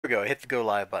We go. Hit the go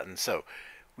live button. So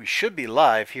we should be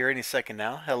live here any second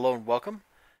now. Hello and welcome.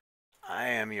 I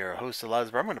am your host,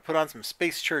 Eliza. I'm going to put on some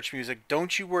Space Church music.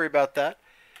 Don't you worry about that.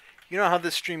 You know how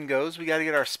this stream goes. We got to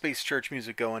get our Space Church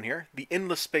music going here. The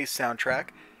Endless Space soundtrack.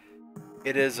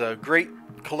 It is a great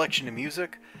collection of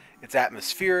music. It's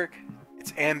atmospheric.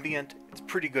 It's ambient. It's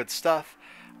pretty good stuff.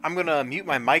 I'm going to mute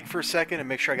my mic for a second and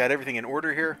make sure I got everything in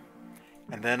order here.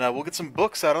 And then we'll get some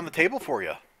books out on the table for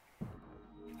you.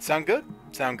 Sound good?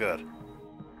 Sound good.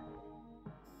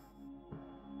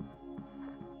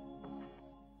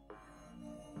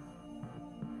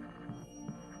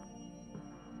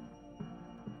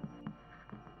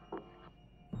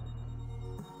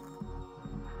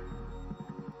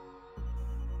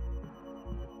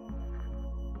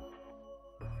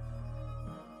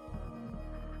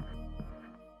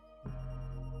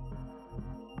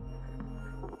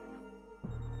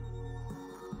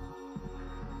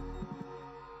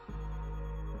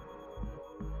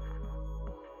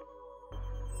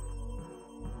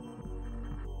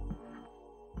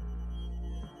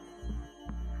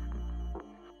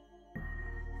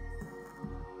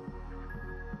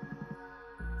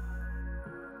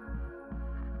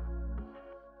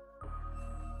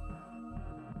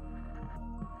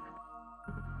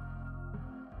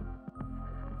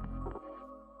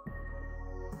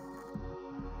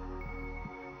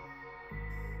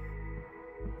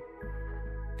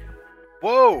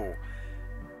 Whoa!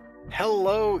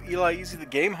 Hello, Eli Easy the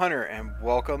Game Hunter, and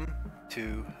welcome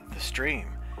to the stream.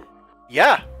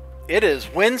 Yeah, it is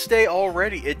Wednesday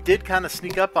already. It did kind of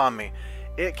sneak up on me.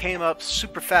 It came up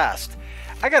super fast.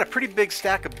 I got a pretty big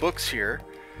stack of books here.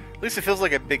 At least it feels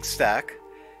like a big stack.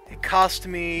 It cost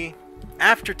me,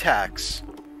 after tax,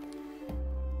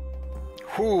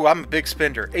 whew, I'm a big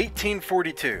spender,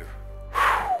 $18.42.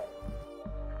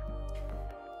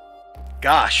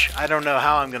 Gosh, I don't know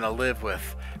how I'm going to live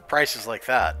with prices like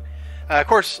that. Of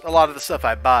course, a lot of the stuff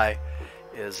I buy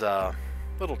is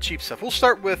little cheap stuff. We'll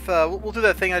start with, we'll do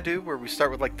that thing I do where we start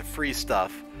with like the free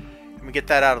stuff and we get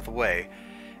that out of the way.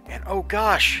 And oh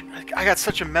gosh, I got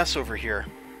such a mess over here.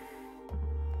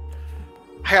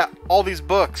 I got all these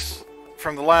books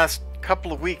from the last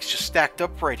couple of weeks just stacked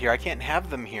up right here. I can't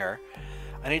have them here.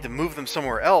 I need to move them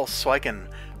somewhere else so I can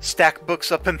stack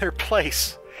books up in their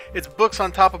place. It's books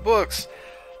on top of books.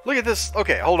 Look at this.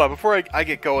 Okay, hold on. Before I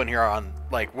get going here on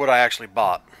like what I actually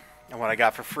bought and what I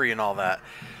got for free and all that,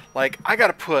 like I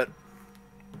gotta put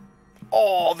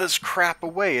all this crap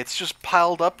away. It's just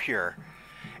piled up here,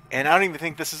 and I don't even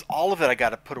think this is all of it. I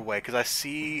gotta put away because I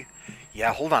see.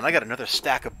 Yeah, hold on. I got another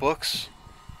stack of books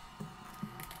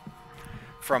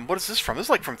from, what is this from? This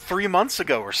is like from 3 months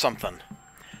ago or something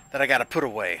that I gotta put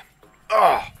away.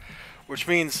 Oh, which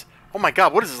means. Oh my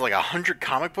god, what is this, like 100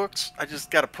 comic books I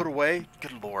just gotta put away?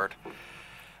 Good lord.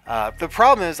 The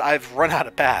problem is I've run out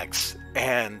of bags,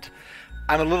 and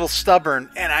I'm a little stubborn,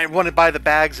 and I want to buy the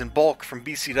bags in bulk from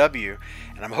BCW,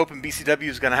 and I'm hoping BCW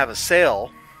is going to have a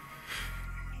sale.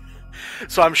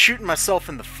 So I'm shooting myself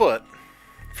in the foot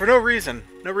for no reason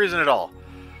at all.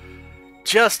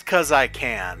 Just because I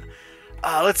can.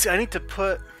 Let's see, I need to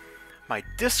put my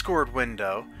Discord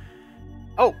window.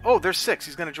 Oh, there's 6.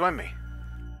 He's going to join me.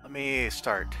 Let me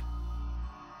start.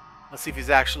 Let's see if he's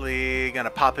actually gonna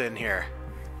pop in here.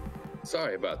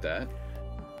 Sorry about that.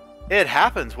 It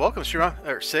happens. Welcome, stream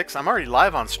or 6. I'm already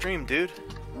live on stream, dude.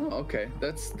 Oh, okay.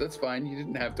 That's fine. You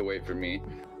didn't have to wait for me.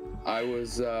 I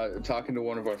was talking to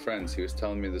one of our friends. He was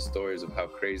telling me the stories of how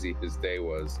crazy his day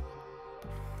was.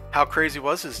 How crazy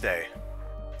was his day?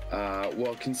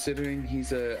 Well, considering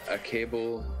he's a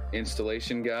cable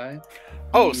installation guy.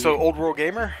 Oh, so old world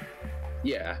gamer?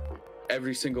 Yeah.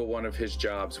 Every single one of his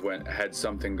jobs had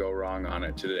something go wrong on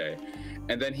it today.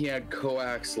 And then he had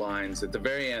coax lines at the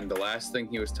very end. The last thing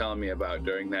he was telling me about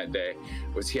during that day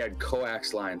was he had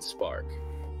coax lines spark.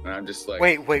 And I'm just like...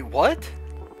 Wait, what?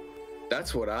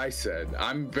 That's what I said.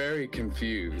 I'm very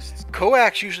confused.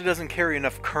 Coax usually doesn't carry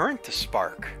enough current to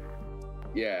spark.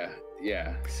 Yeah.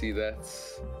 See,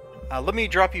 that's... Let me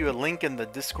drop you a link in the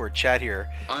Discord chat here.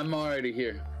 I'm already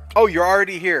here. Oh, you're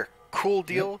already here. Cool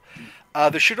deal. Yep.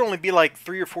 There should only be like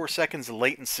 3 or 4 seconds of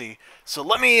latency. So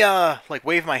let me like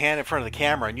wave my hand in front of the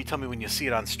camera and you tell me when you see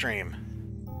it on stream.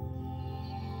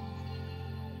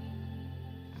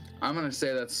 I'm going to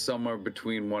say that's somewhere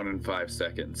between 1 and 5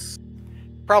 seconds.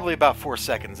 Probably about 4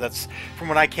 seconds. That's from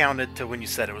when I counted to when you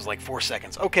said it was like 4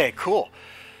 seconds. Okay, cool.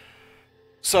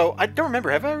 So, I don't remember.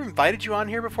 Have I ever invited you on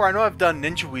here before? I know I've done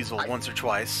Ninja Weasel once or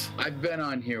twice. I've been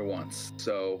on here once.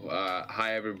 So,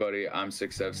 hi everybody. I'm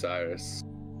 6F Cyrus.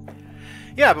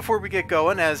 Yeah, before we get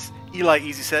going, as Eli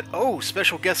Easy said, oh,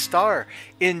 special guest star.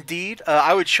 Indeed.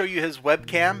 I would show you his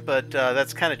webcam, but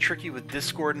that's kind of tricky with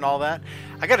Discord and all that.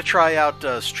 I got to try out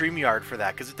StreamYard for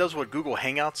that, because it does what Google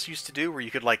Hangouts used to do, where you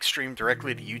could like stream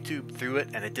directly to YouTube through it,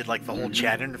 and it did like the whole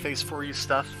chat interface for you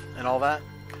stuff and all that.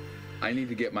 I need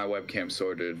to get my webcam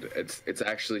sorted. It's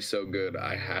actually so good,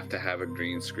 I have to have a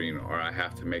green screen, or I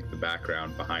have to make the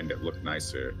background behind it look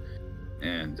nicer.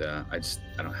 And I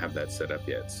don't have that set up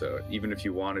yet. So even if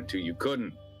you wanted to, you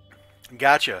couldn't.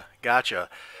 Gotcha.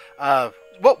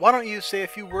 Well, why don't you say a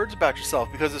few words about yourself?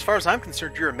 Because as far as I'm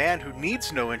concerned, you're a man who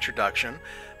needs no introduction.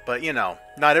 But, you know,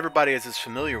 not everybody is as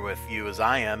familiar with you as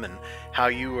I am, and how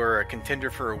you are a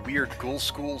contender for a weird Ghoul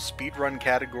School speedrun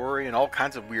category and all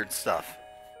kinds of weird stuff.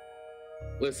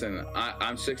 Listen,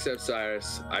 I'm 6F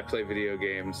Cyrus. I play video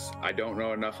games. I don't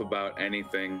know enough about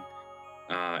anything.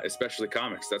 Especially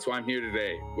comics. That's why I'm here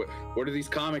today. What are these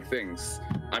comic things?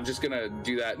 I'm just gonna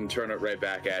do that and turn it right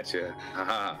back at you.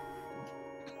 Haha.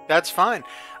 That's fine.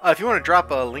 If you want to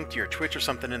drop a link to your Twitch or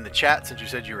something in the chat since you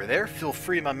said you were there, feel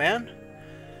free, my man.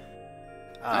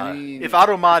 If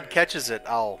AutoMod catches it,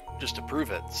 I'll just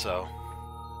approve it, so.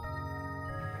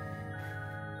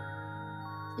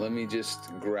 Let me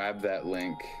just grab that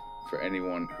link for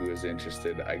anyone who is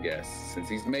interested, I guess. Since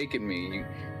he's making me,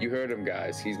 you heard him,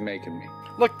 guys. He's making me.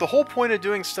 Look, the whole point of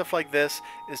doing stuff like this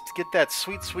is to get that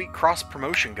sweet, sweet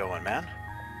cross-promotion going, man.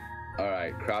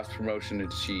 Alright, cross-promotion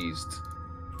achieved.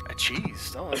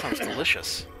 Achieved? Oh, that sounds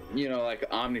delicious. You know, like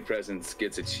Omnipresence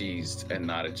gets achieved and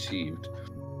not achieved.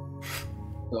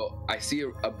 So, I see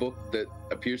a book that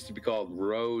appears to be called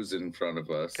Rose in front of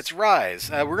us. It's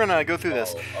Rise. We're going to go through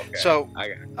this. Okay. So,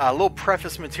 a little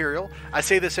preface material. I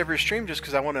say this every stream just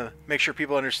because I want to make sure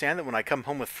people understand that when I come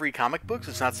home with free comic books,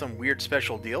 it's not some weird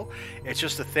special deal. It's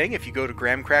just a thing. If you go to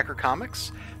Graham Cracker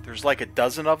Comics, there's like a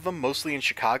dozen of them, mostly in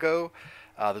Chicago.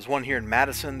 There's one here in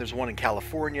Madison, there's one in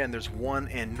California, and there's one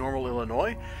in Normal,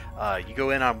 Illinois. You go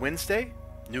in on Wednesday,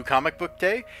 new comic book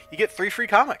day, you get 3 free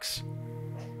comics.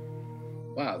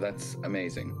 Wow, that's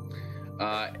amazing.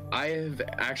 I have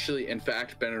actually, in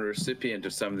fact, been a recipient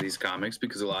of some of these comics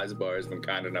because Eliza Barr has been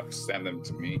kind enough to send them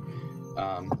to me.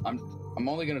 I'm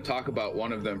only going to talk about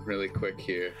one of them really quick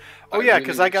here. Oh yeah,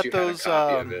 because I got those.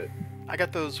 I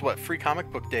got those free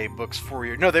comic book day books for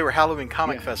you. No, they were Halloween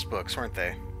Comic Fest books, weren't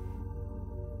they?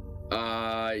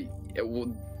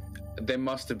 They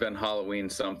must have been Halloween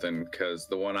something, because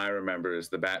the one I remember is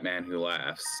The Batman Who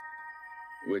Laughs,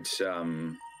 which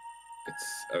it's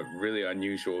a really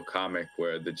unusual comic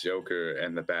where the Joker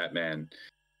and the Batman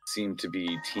seem to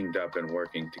be teamed up and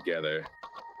working together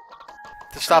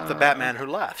to stop the Batman Who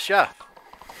Laughs. Yeah.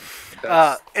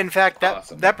 In fact,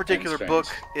 awesome. that particular book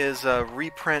is a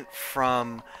reprint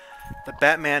from the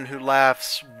Batman Who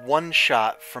Laughs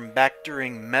one-shot from back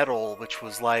during Metal, which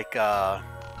was like, yeah,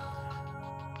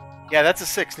 that's a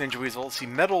 6, Ninja Weasel. Let's see,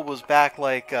 Metal was back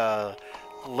like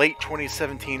late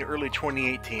 2017, early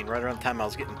 2018, right around the time I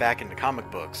was getting back into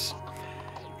comic books.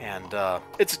 And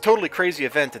it's a totally crazy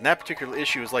event, and that particular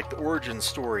issue is like the origin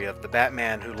story of the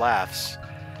Batman Who Laughs,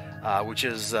 which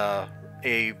is a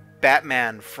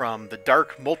Batman from the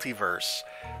dark multiverse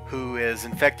who is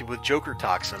infected with Joker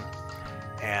toxin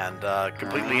and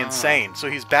completely insane. So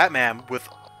he's Batman with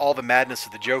all the madness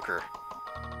of the Joker.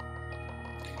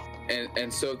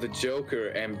 And so the Joker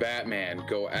and Batman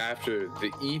go after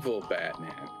the evil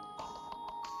Batman.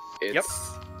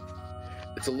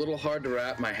 It's a little hard to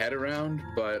wrap my head around,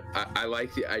 but I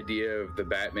like the idea of the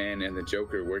Batman and the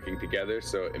Joker working together,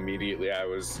 so immediately I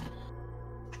was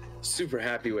super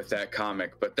happy with that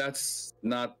comic. But that's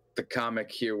not the comic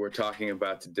here we're talking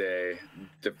about today.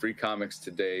 The free comics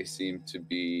today seem to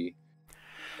be...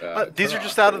 these are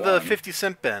just out of the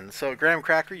 50-cent bin. So Graham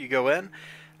Cracker, you go in.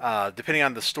 Depending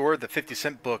on the store, the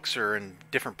 50-cent books are in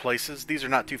different places. These are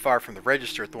not too far from the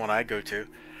register at the one I go to.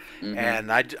 Mm-hmm.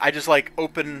 And I just like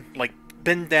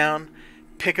bend down,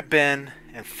 pick a bin,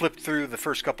 and flip through the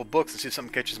first couple books and see if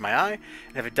something catches my eye.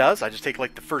 And if it does, I just take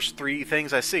like the first 3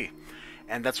 things I see.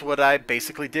 And that's what I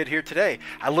basically did here today.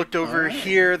 I looked over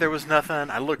here, there was nothing.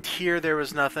 I looked here, there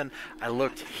was nothing. I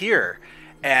looked here,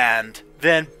 and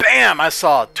then bam, I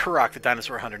saw Turok the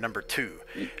Dinosaur Hunter #2.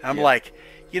 And I'm like,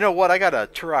 you know what? I got a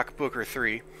Turok book or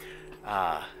 3,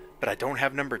 but I don't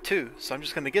have #2, so I'm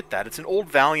just going to get that. It's an old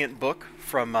Valiant book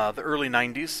from the early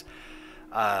 90s.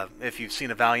 If you've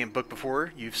seen a Valiant book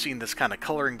before, you've seen this kind of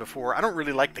coloring before. I don't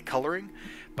really like the coloring,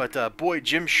 but boy,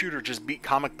 Jim Shooter just beat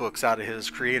comic books out of his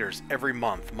creators every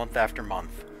month, month after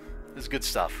month. It's good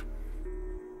stuff.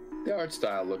 The art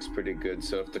style looks pretty good,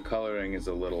 so if the coloring is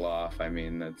a little off, I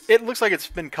mean, that's... It looks like it's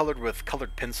been colored with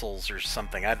colored pencils or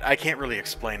something. I can't really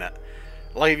explain it.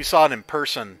 Like if you saw it in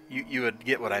person, you would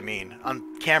get what I mean.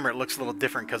 On camera, it looks a little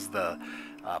different because of the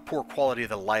poor quality of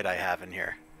the light I have in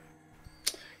here.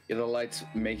 Yeah, the light's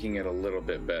making it a little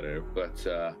bit better, but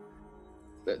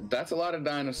that's a lot of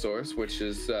dinosaurs, which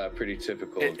is pretty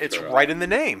typical. It's right in the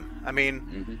name. I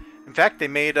mean, in fact, they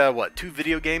made, 2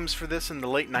 video games for this in the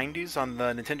late 90s on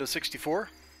the Nintendo 64?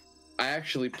 I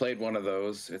actually played one of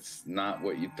those. It's not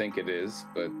what you'd think it is,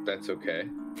 but that's okay.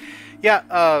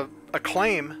 Yeah,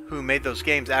 Acclaim, who made those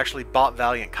games, actually bought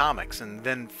Valiant Comics, and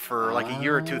then for like a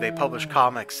year or two, they published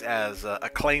comics as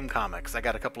Acclaim Comics. I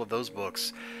got a couple of those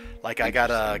books. Like I got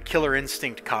a Killer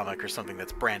Instinct comic or something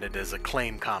that's branded as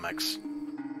Acclaim Comics.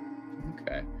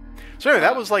 Okay. So anyway,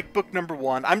 that was like book number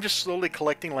 1. I'm just slowly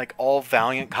collecting like all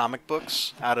Valiant comic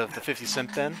books out of the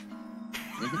 50-cent bin.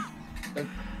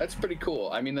 That's pretty cool.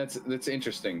 I mean, that's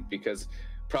interesting because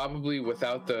probably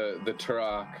without the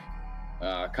Turok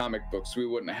comic books, we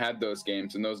wouldn't have had those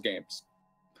games. And those games,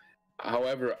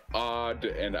 however odd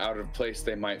and out of place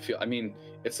they might feel, I mean,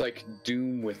 it's like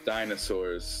Doom with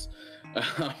dinosaurs.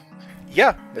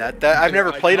 Yeah, that I've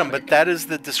never played them, but that is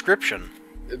the description.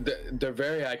 They're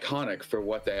very iconic for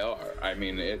what they are. I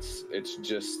mean, it's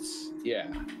just,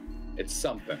 yeah, it's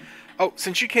something. Oh,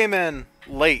 since you came in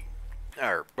late,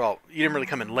 or, well, you didn't really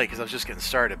come in late because I was just getting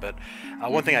started, but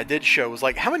one thing I did show was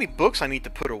like how many books I need to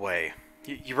put away.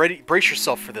 You ready? Brace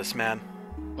yourself for this, man.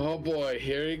 Oh boy,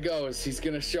 here he goes. He's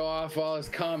gonna show off all his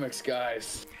comics,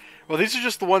 guys. Well, these are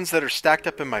just the ones that are stacked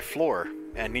up in my floor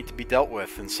and need to be dealt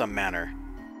with in some manner.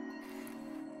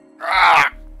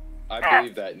 I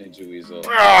believe that, Ninja Weasel.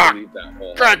 I believe that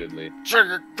wholeheartedly.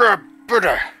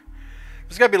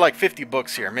 There's gotta be like 50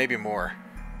 books here, maybe more.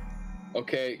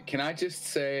 Okay, can I just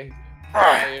say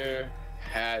fire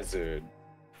hazard?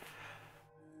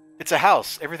 It's a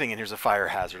house. Everything in here's a fire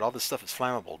hazard. All this stuff is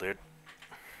flammable, dude.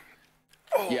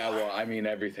 Oh. Yeah, well, I mean,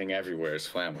 everything everywhere is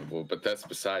flammable, but that's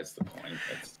besides the point.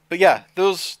 But yeah,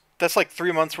 that's like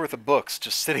 3 months worth of books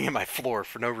just sitting in my floor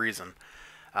for no reason.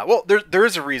 Well, there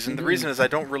is a reason. The reason is I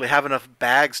don't really have enough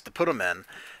bags to put them in.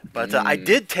 But I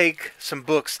did take some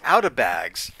books out of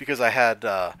bags because I had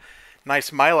nice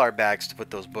Mylar bags to put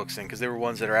those books in because they were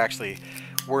ones that are actually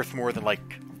worth more than like,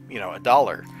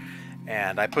 $1.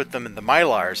 And I put them in the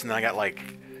Mylars, and then I got like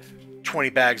 20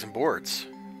 bags and boards.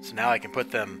 So now I can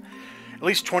put them, at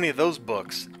least 20 of those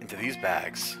books, into these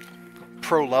bags.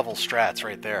 Pro level strats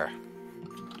right there.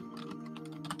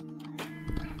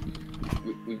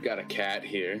 We've got a cat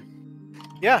here.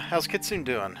 Yeah, how's Kitsune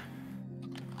doing?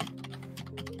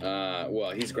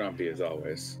 Well, he's grumpy as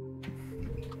always.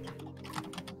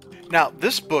 Now,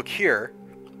 this book here,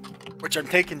 which I'm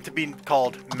taking to be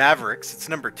called Mavericks, it's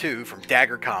number 2 from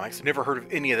Dagger Comics. I've never heard of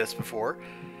any of this before,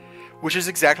 which is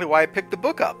exactly why I picked the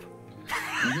book up.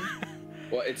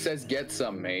 Well, it says get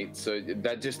some, mate, so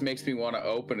that just makes me want to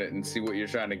open it and see what you're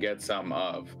trying to get some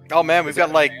of. Oh man, we've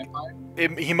got like...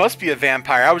 he must be a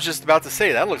vampire. I was just about to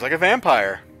say, that looks like a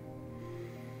vampire.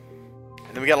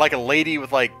 And then we got like a lady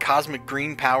with like cosmic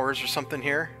green powers or something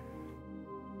here.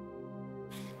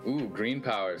 Ooh, green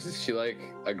powers. Is she like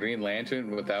a Green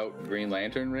Lantern without Green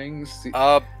Lantern rings?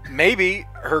 Maybe.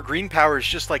 Her green powers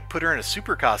just like put her in a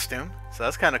super costume. So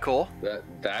that's kind of cool.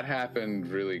 That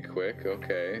happened really quick.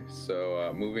 Okay,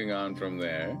 so moving on from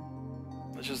there.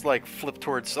 Let's just like flip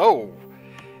towards... Oh!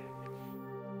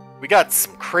 We got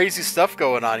some crazy stuff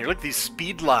going on here. Look at these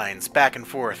speed lines back and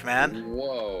forth, man.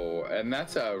 Whoa, and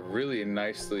that's a really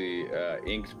nicely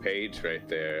inked page right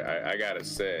there, I gotta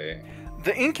say.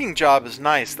 The inking job is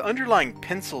nice. The underlying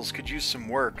pencils could use some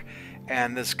work,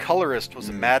 and this colorist was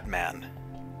a madman.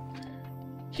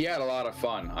 He had a lot of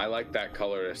fun. I like that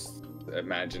colorist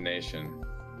imagination.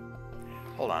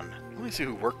 Hold on. Let me see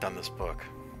who worked on this book.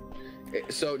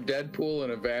 So Deadpool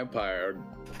and a vampire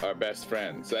are best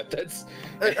friends. That's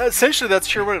essentially that's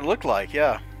sure what it looked like,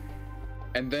 yeah.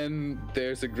 And then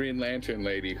there's a Green Lantern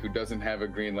lady who doesn't have a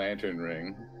Green Lantern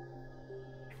ring.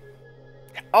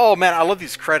 Oh man, I love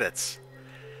these credits.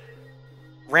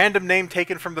 Random name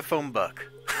taken from the phone book.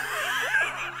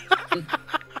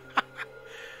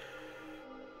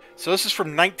 So this is from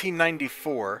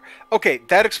 1994. Okay,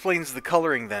 that explains the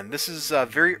coloring then. This is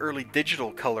very early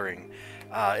digital coloring.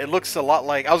 It looks a lot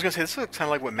like... I was going to say, this looks kind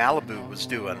of like what Malibu was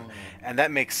doing. And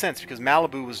that makes sense, because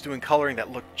Malibu was doing coloring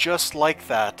that looked just like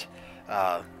that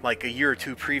like a year or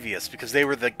two previous, because they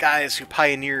were the guys who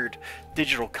pioneered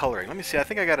digital coloring. Let me see, I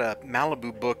think I got a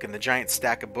Malibu book in the giant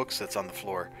stack of books that's on the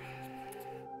floor.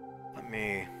 Let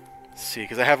me see,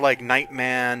 because I have like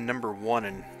Nightman #1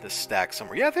 in this stack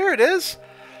somewhere. Yeah, there it is!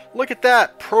 Look at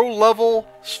that! Pro level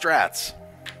strats.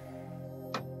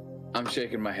 I'm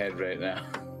shaking my head right now.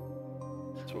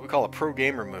 That's what we call a pro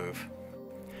gamer move.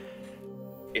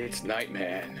 It's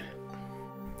Nightman.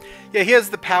 Yeah, he has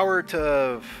the power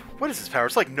to... What is his power?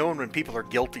 It's like knowing when people are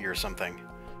guilty or something.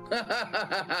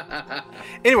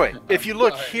 Anyway, if you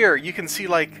look here, you can see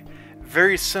like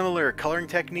very similar coloring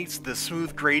techniques, the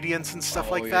smooth gradients and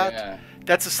stuff like that. Yeah.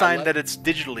 That's a sign that it's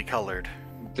digitally colored.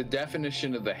 The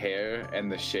definition of the hair and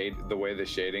the shade, the way the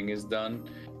shading is done,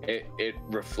 it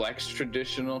reflects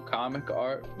traditional comic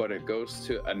art, but it goes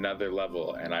to another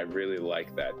level, and I really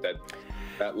like that.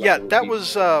 Yeah, that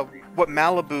was what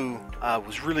Malibu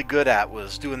was really good at,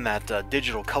 was doing that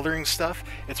digital coloring stuff.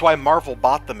 It's why Marvel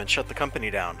bought them and shut the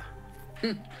company down.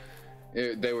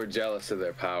 They were jealous of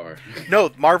their power.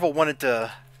 No, Marvel wanted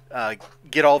to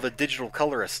get all the digital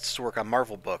colorists to work on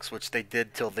Marvel books, which they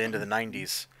did till the end of the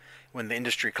 90s, when the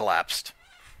industry collapsed.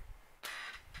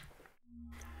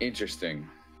 Interesting.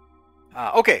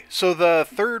 Okay, so the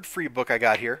third free book I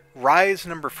got here, Rise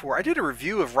number 4. I did a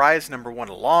review of Rise number 1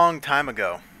 a long time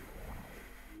ago.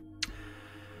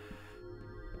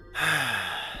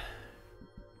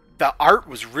 The art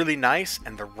was really nice,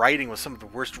 and the writing was some of the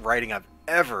worst writing I've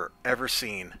ever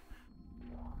seen.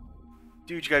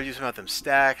 Dude, you gotta do something about them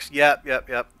stacks. Yep.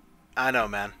 I know,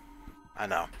 man. I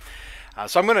know.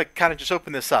 So I'm going to kind of just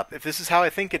open this up. If this is how I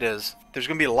think it is, there's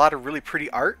going to be a lot of really pretty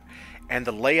art, and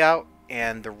the layout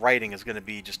and the writing is going to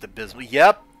be just abysmal.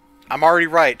 Yep, I'm already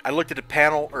right. I looked at a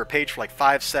panel or a page for like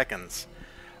 5 seconds.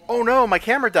 Oh no, my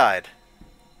camera died.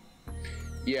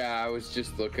 Yeah, I was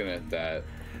just looking at that.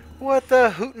 What the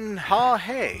hootin' ha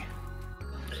hey?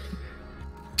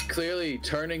 Clearly,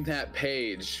 turning that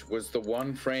page was the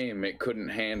one frame it couldn't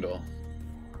handle.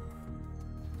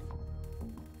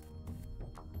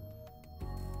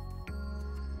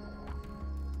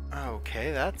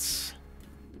 Okay, that's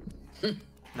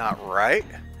not right.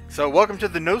 So welcome to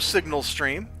the No Signal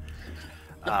stream.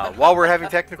 While we're having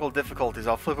technical difficulties,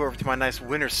 I'll flip over to my nice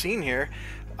winter scene here,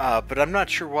 but I'm not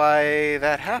sure why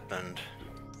that happened.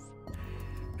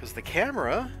 Because the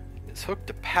camera is hooked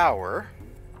to power.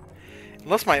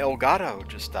 Unless my Elgato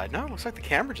just died. No, it looks like the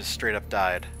camera just straight up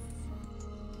died.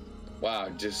 Wow,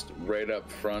 just right up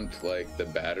front, like the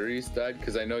batteries died?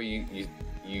 Because I know you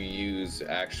use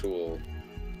actual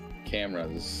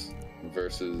cameras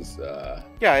versus...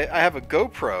 Yeah, I have a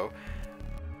GoPro,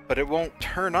 but it won't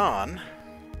turn on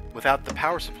without the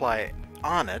power supply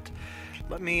on it.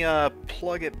 Let me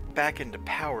plug it back into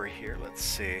power here. Let's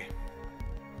see.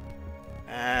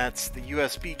 That's the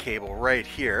USB cable right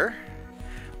here.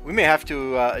 We may have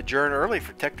to adjourn early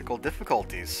for technical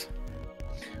difficulties.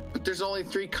 But there's only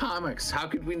 3 comics. How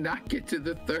could we not get to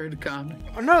the 3rd comic?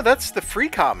 Oh no, that's the free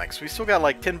comics. We still got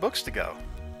like 10 books to go.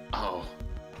 Oh,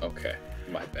 okay.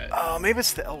 My bad. Oh, maybe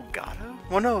it's the Elgato?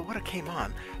 Well, no, it would have came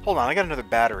on. Hold on, I got another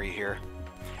battery here.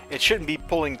 It shouldn't be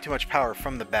pulling too much power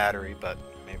from the battery, but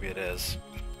maybe it is.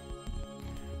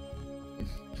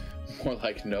 More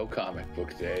like no comic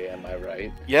book day, am I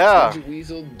right? Yeah. Spongy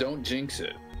Weasel, don't jinx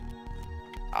it.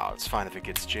 Oh, it's fine if it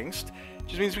gets jinxed.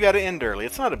 Just means we gotta end early.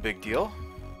 It's not a big deal.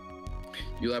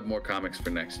 You'll have more comics for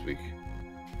next week.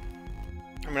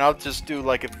 I mean, I'll just do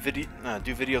like a video,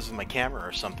 do videos with my camera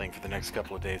or something for the next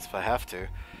couple of days if I have to.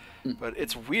 But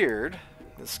it's weird.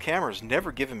 This camera's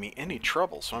never given me any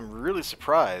trouble, so I'm really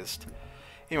surprised.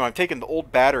 Anyway, I'm taking the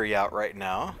old battery out right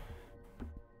now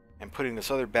and putting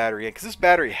this other battery in, because this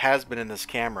battery has been in this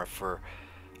camera for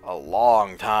a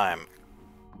long time.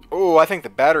 Oh, I think the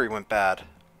battery went bad.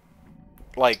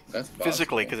 Like,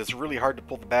 physically, because it's really hard to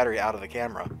pull the battery out of the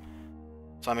camera.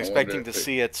 So I'm expecting to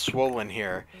see it swollen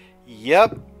here.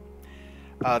 Yep.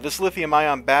 This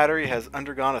lithium-ion battery has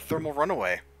undergone a thermal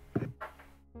runaway.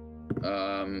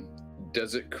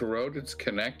 Does it corrode its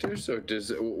connectors, or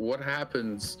what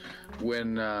happens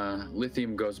when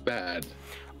lithium goes bad?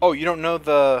 Oh, you don't know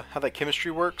how that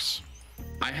chemistry works?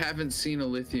 I haven't seen a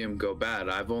lithium go bad.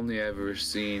 I've only ever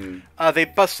seen... They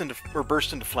burst into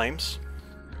flames.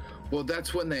 Well,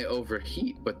 that's when they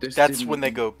overheat, but that's when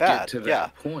they go bad. Get to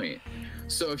that point.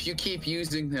 So if you keep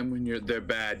using them when they're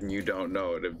bad and you don't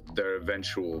know it, their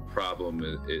eventual problem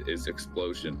is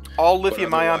explosion. All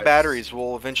lithium-ion batteries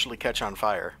will eventually catch on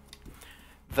fire.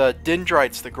 The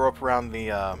dendrites that grow up around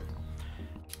the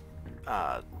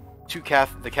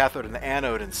the cathode and the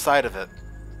anode inside of it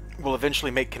will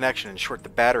eventually make connection and short the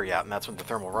battery out, and that's when the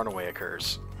thermal runaway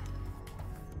occurs.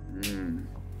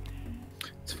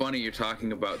 It's funny you're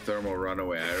talking about thermal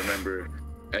runaway. I remember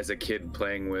as a kid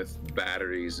playing with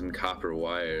batteries and copper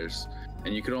wires,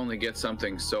 and you could only get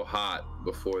something so hot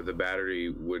before the battery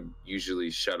would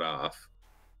usually shut off.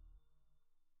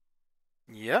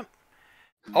 Yep.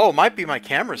 Oh, it might be my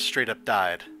camera straight up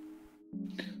died.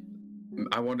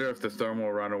 I wonder if the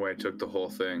thermal runaway took the whole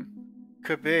thing.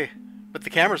 Could be. But the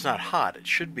camera's not hot. It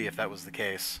should be if that was the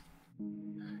case.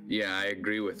 Yeah, I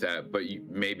agree with that, but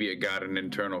maybe it got an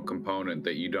internal component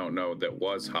that you don't know that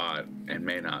was hot and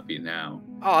may not be now.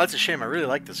 Oh, that's a shame. I really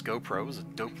like this GoPro. It was a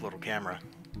dope little camera.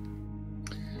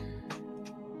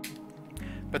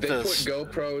 But they put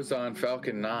GoPros on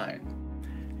Falcon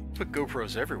 9. Put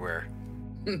GoPros everywhere.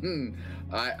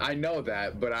 I know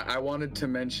that, but I wanted to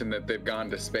mention that they've gone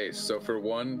to space. So for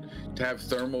one, to have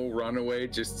thermal runaway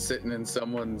just sitting in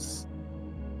someone's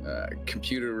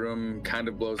computer room kind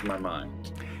of blows my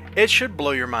mind. It should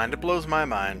blow your mind. It blows my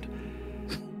mind.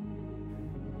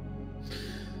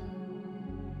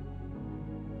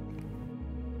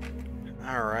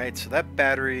 Alright, so that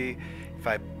battery, if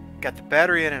I got the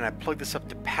battery in and I plug this up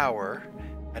to power,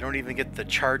 I don't even get the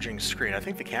charging screen. I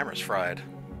think the camera's fried.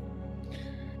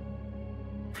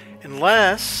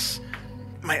 Unless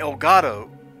my Elgato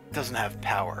doesn't have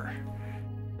power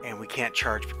and we can't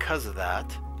charge because of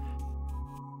that.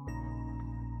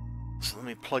 So let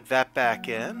me plug that back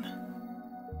in.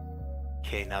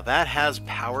 Okay, now that has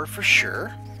power for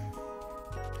sure.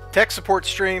 Tech support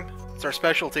stream, it's our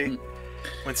specialty.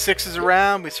 When 6 is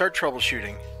around, we start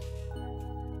troubleshooting.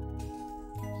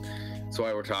 That's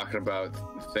why we're talking about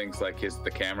things like, is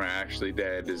the camera actually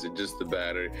dead? Is it just the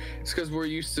battery? It's because we're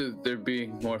used to there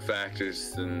being more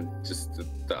factors than just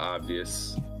the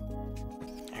obvious.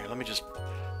 Here, let me just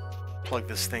plug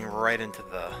this thing right into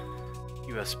the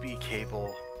USB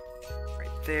cable right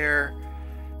there.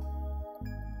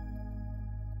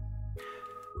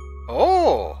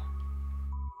 Oh!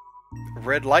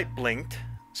 Red light blinked,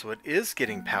 so it is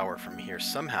getting power from here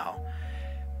somehow.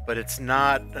 But it's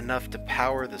not enough to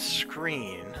power the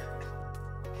screen.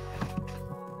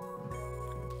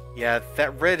 Yeah,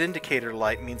 that red indicator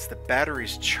light means the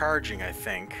battery's charging, I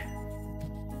think.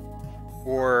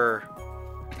 Or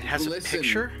it has a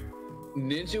picture?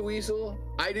 Ninja Weasel,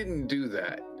 I didn't do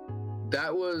that.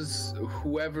 That was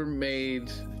whoever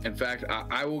made... In fact,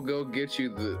 I will go get you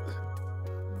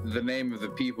the name of the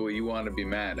people you want to be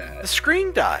mad at. The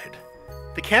screen died.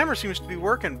 The camera seems to be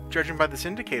working, judging by this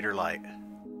indicator light.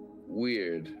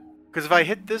 Weird. Because if I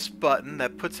hit this button,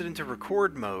 that puts it into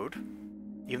record mode,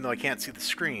 even though I can't see the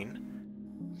screen.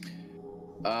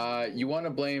 You want to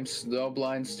blame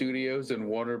Snowblind Studios and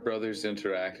Warner Brothers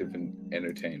Interactive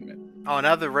Entertainment. Oh,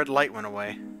 now the red light went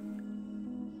away.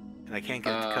 And I can't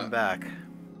get it to come back.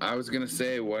 I was going to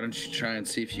say, why don't you try and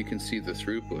see if you can see the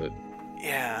throughput?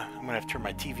 Yeah, I'm going to have to turn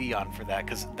my TV on for that,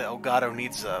 because the Elgato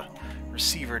needs a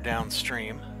receiver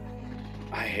downstream.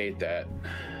 I hate that.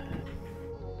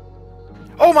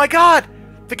 Oh my god!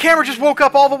 The camera just woke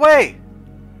up all the way!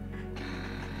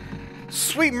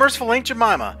 Sweet merciful Aunt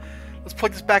Jemima. Let's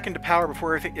plug this back into power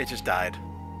before everything... It just died.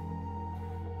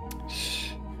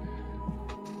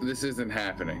 This isn't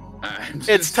happening.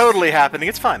 It's totally happening.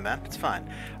 It's fine, man. It's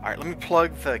fine. Alright, let me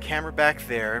plug the camera back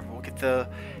there. We'll get the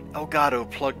Elgato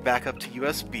plugged back up to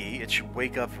USB. It should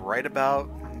wake up right about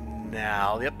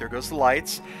now. Yep, there goes the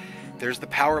lights. There's the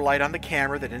power light on the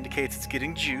camera that indicates it's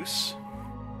getting juice.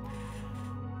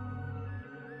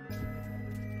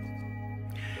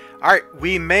 Alright,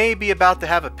 we may be about to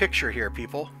have a picture here,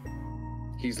 people.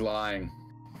 He's lying.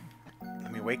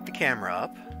 Let me wake the camera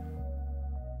up.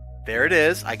 There it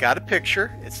is. I got a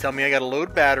picture. It's telling me I got a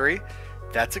load battery.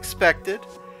 That's expected.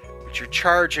 But you're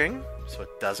charging, so it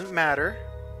doesn't matter.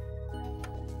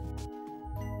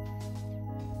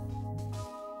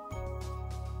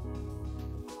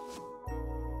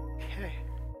 Okay.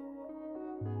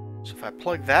 So if I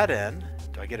plug that in,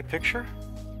 do I get a picture?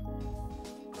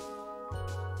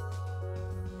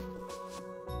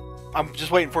 I'm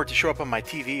just waiting for it to show up on my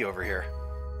TV over here.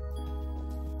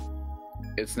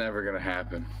 It's never gonna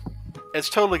happen. It's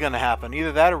totally gonna happen.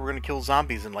 Either that or we're gonna kill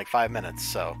zombies in like 5 minutes,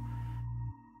 so.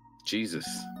 Jesus.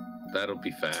 That'll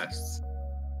be fast.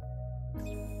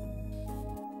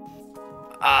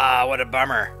 Ah, what a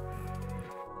bummer.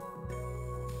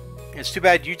 It's too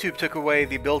bad YouTube took away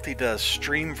the ability to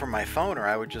stream from my phone, or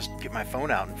I would just get my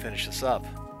phone out and finish this up.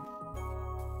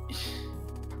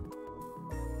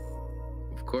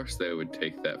 Of course they would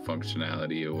take that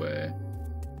functionality away.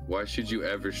 Why should you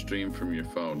ever stream from your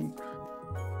phone?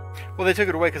 Well, they took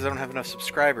it away because I don't have enough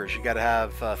subscribers. You gotta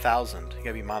have 1,000. You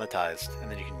gotta be monetized,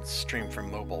 and then you can stream from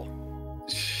mobile.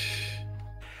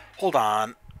 Hold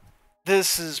on.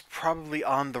 This is probably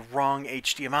on the wrong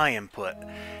HDMI input.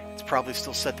 It's probably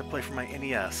still set to play from my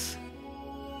NES.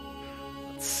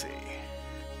 Let's see.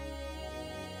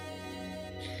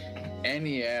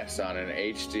 NES on an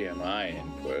HDMI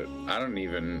input. I don't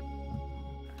even...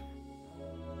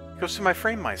 Goes to my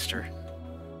FrameMeister.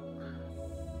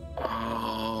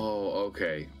 Oh,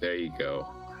 okay. There you go.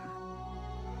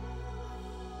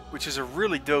 which is a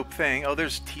really dope thing. Oh,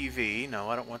 there's TV. No,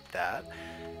 I don't want that.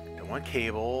 I don't want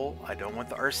cable. I don't want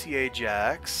the RCA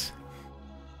jacks.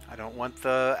 I don't want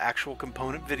the actual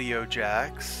component video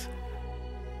jacks.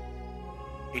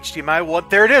 HDMI 1.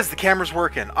 There it is. The camera's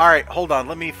working. All right, hold on.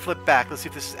 Let me flip back. Let's see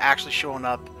if this is actually showing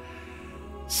up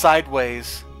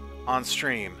sideways on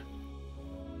stream.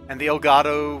 And the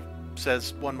Elgato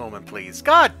says, "1 moment, please."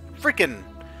 God freaking...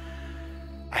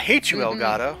 I hate you,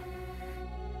 Elgato.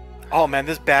 Oh, man,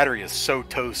 this battery is so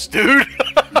toast, dude.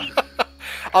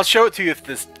 I'll show it to you if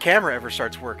this camera ever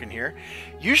starts working here.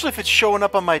 Usually if it's showing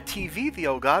up on my TV, the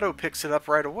Elgato picks it up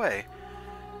right away.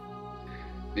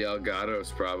 The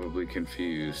Elgato's probably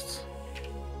confused.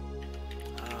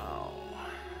 Oh.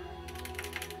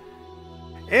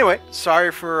 Anyway,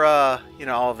 sorry for, you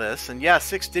know, all this. And yeah,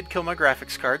 6 did kill my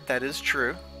graphics card. That is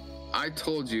true. I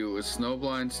told you it was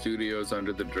Snowblind Studios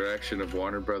under the direction of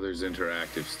Warner Brothers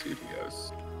Interactive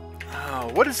Studios.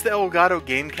 Oh, what is the Elgato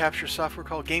game capture software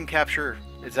called? Game capture.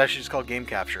 It's actually just called game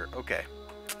capture. Okay.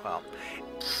 Well,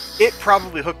 it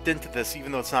probably hooked into this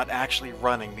even though it's not actually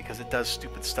running because it does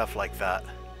stupid stuff like that.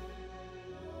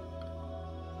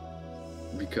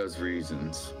 Because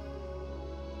reasons.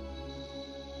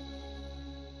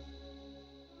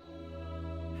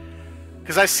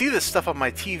 Because I see this stuff on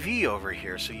my TV over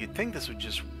here, so you'd think this would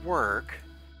just work.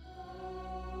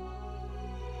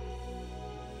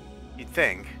 You'd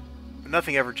think. But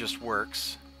nothing ever just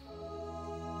works.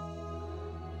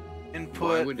 Input.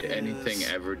 Why would anything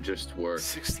ever just work?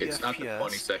 60 it's FPS. not the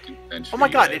 22nd century. Oh my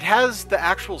god, yet. it has the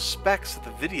actual specs of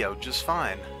the video just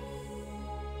fine.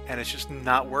 And it's just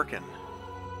not working.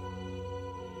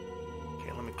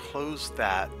 Okay, let me close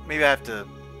that. Maybe I have to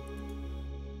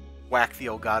whack the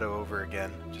Elgato over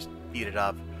again. Just beat it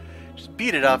up. Just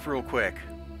beat it up real quick.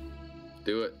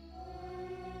 Do it.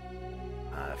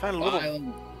 I find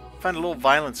a little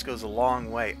violence goes a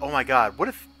long way. Oh my god, what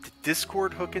if the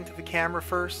Discord hook into the camera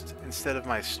first instead of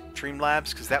my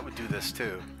Streamlabs? Because that would do this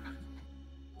too.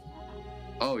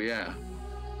 Oh yeah.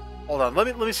 Hold on,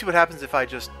 let me see what happens if I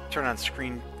just turn on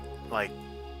screen, like,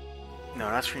 no,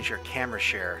 not screen share, camera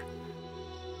share.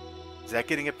 Is that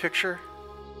getting a picture?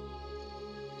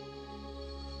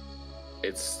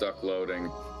 It's stuck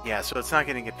loading. Yeah, so it's not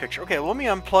getting a picture. Okay, well, let me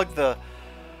unplug the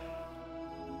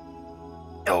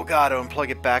Elgato and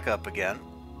plug it back up again.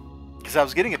 Because I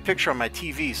was getting a picture on my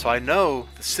TV, so I know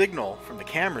the signal from the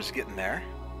camera's getting there.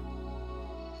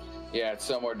 Yeah, it's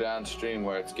somewhere downstream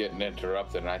where it's getting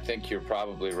interrupted, and I think you're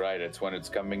probably right. It's when it's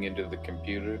coming into the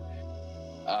computer.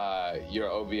 Your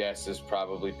OBS is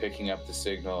probably picking up the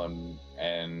signal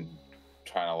and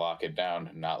trying to lock it down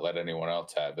and not let anyone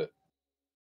else have it.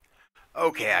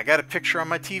 Okay, I got a picture on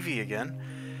my TV again.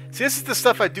 See, this is the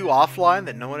stuff I do offline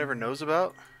that no one ever knows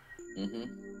about.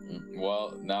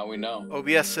 Well, now we know.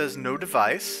 OBS says no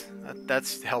device.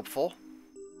 That's helpful.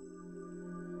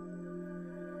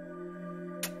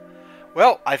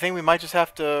 Well, I think we might just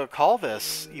have to call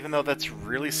this, even though that's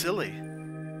really silly.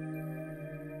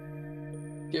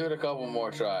 Give it a couple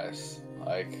more tries.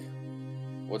 Like,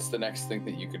 what's the next thing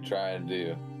that you could try and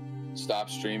do? Stop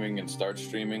streaming and start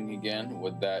streaming again?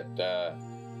 Would that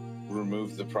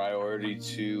remove the priority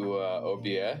to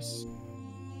OBS?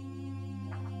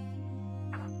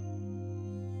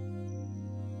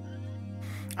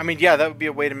 I mean, yeah, that would be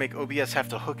a way to make OBS have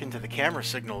to hook into the camera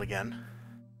signal again.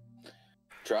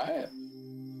 Try it.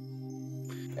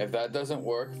 If that doesn't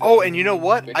work... Oh, and you know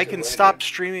what? I can stop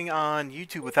streaming on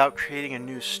YouTube without creating a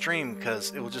new stream,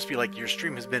 because it will just be like, your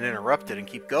stream has been interrupted, and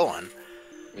keep going.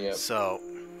 Yep. So...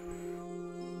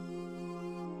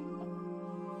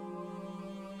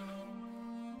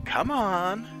 Come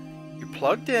on. You're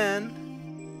plugged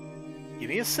in. Give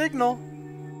me a signal.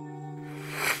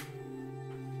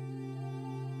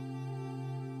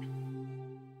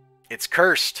 It's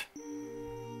cursed.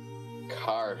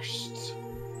 Cursed.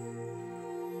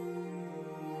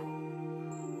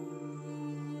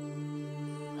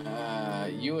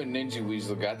 You and Ninja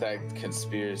Weasel got that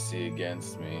conspiracy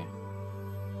against me.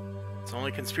 It's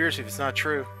only conspiracy if it's not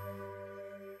true.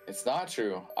 It's not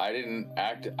true. I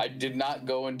did not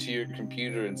go into your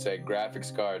computer and say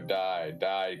graphics card die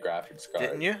graphics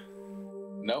card. Didn't you?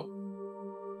 Nope.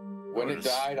 When it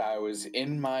died, I was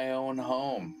in my own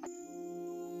home.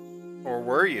 Or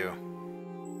were you?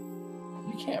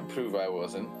 You can't prove I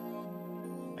wasn't.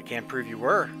 I can't prove you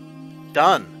were.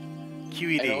 Done.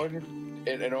 QED.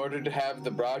 In order to have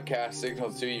the broadcast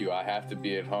signal to you, I have to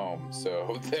be at home.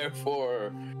 So,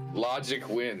 therefore, logic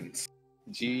wins.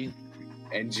 G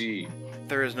and G.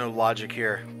 There is no logic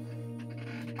here.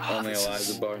 Only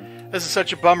Eliza Bar. This is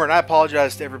such a bummer, and I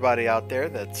apologize to everybody out there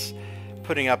that's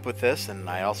putting up with this, and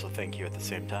I also thank you at the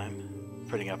same time.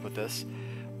 putting up with this.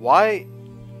 Why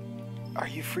are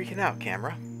you freaking out,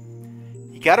 camera?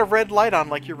 You got a red light on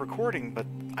like you're recording, but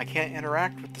I can't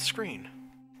interact with the screen.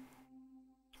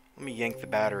 Let me yank the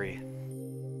battery.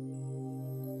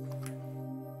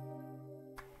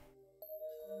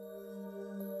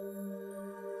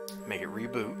 Make it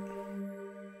reboot.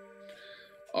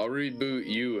 I'll reboot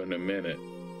you in a minute.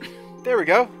 There we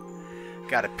go.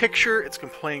 Got a picture. It's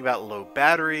complaining about low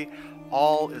battery.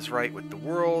 All is right with the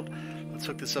world. Let's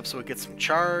hook this up so it gets some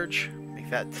charge. Make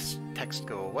that text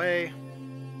go away.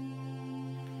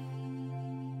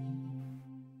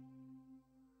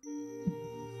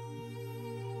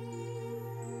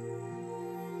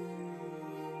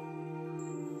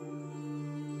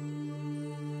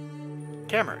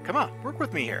 Camera, come on, work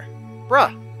with me here.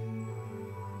 Bruh.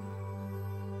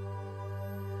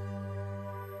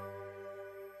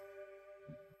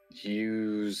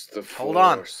 Use the Hold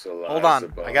on. force, Hold on.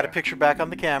 Elizabeth. I got a picture back on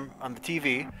the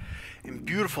TV in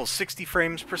beautiful 60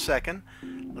 frames per second.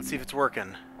 Let's see if it's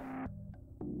working.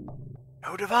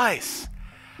 No device.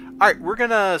 Alright, we're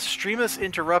gonna stream us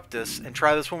interrupt us and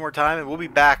try this one more time, and we'll be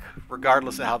back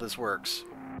regardless of how this works.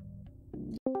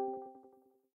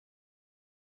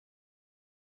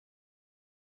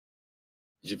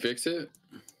 Did you fix it?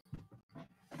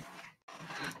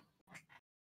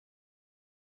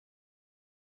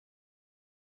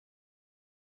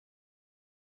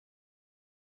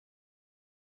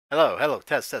 Hello, hello,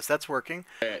 test, that's working.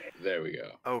 Hey, there we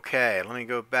go. Okay, let me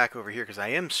go back over here because I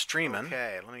am streaming.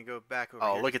 Okay, let me go back over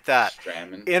here. Oh, look at that.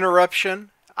 Stramming.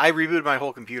 Interruption. I rebooted my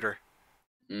whole computer.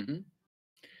 Mm-hmm.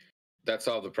 That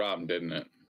solved the problem, didn't it?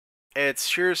 It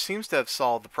sure seems to have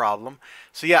solved the problem.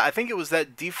 So yeah, I think it was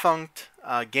that defunct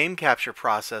game capture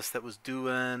process that was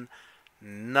doing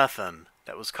nothing.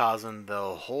 That was causing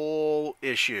the whole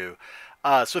issue.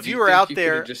 So if you were out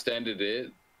there... You just ended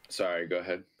it? Sorry, go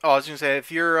ahead. Oh, I was going to say,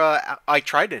 if you're... I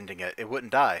tried ending it. It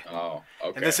wouldn't die. Oh,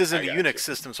 okay. And this isn't a Unix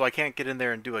system, so I can't get in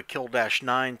there and do a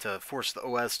kill-9 to force the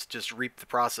OS to just reap the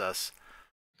process.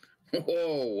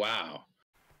 Oh, wow.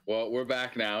 Well, we're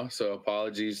back now, so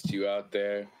apologies to you out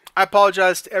there. I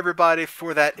apologize to everybody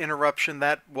for that interruption.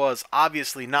 That was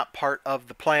obviously not part of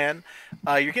the plan.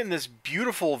 You're getting this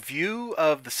beautiful view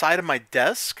of the side of my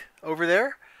desk over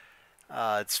there.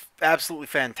 It's absolutely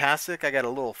fantastic. I got a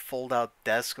little fold-out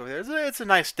desk over there. It's a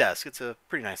nice desk. It's a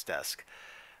pretty nice desk.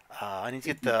 I need to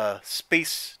get the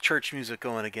Space Church music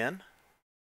going again.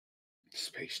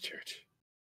 Space Church.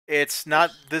 It's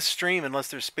not this stream unless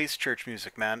there's Space Church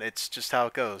music, man. It's just how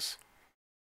it goes.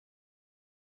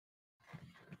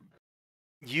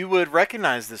 You would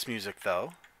recognize this music,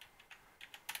 though,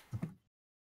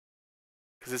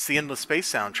 because it's the Endless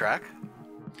Space soundtrack.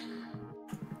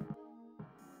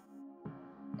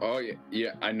 Oh,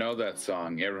 yeah, I know that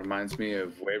song. It reminds me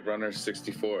of Wave Runner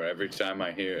 64 every time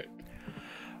I hear it.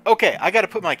 Okay, I got to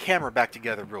put my camera back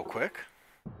together real quick,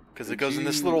 because it goes in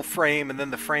this little frame, and then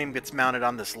the frame gets mounted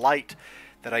on this light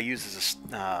that I use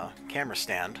as a camera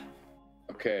stand.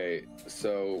 Okay,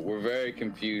 so we're very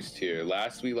confused here.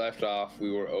 Last we left off,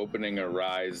 we were opening a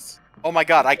Rise. Oh my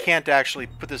god, I can't actually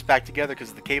put this back together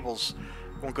because the cables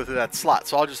won't go through that slot,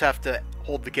 so I'll just have to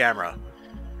hold the camera.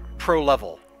 Pro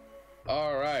level.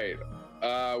 Alright.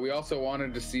 We also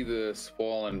wanted to see the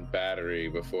swollen battery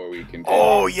before we continue.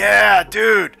 Oh yeah,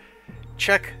 dude!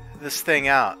 Check this thing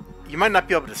out. You might not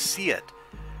be able to see it,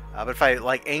 but if I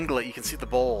angle it, you can see the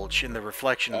bulge in the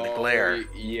reflection and the glare.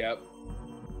 Yep.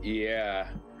 Yeah,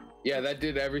 that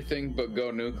did everything but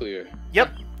go nuclear.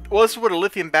 Yep. Well, this is what a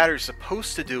lithium battery is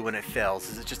supposed to do when it fails,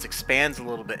 is it just expands a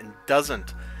little bit and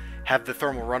doesn't have the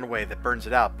thermal runaway that burns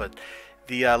it out. But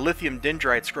the lithium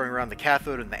dendrites growing around the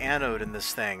cathode and the anode in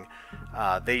this thing,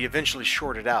 they eventually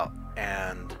shorted out,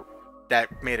 and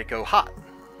that made it go hot.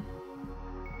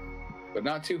 But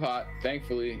not too hot,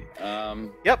 thankfully.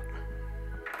 Yep.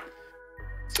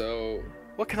 So...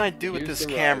 what can I do with this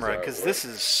camera? Because this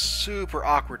is super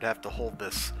awkward to have to hold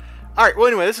this. Alright, well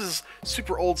anyway, this is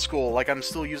super old school, like I'm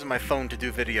still using my phone to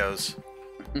do videos.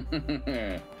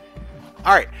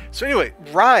 Alright, so anyway,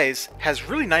 Rise has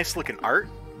really nice looking art.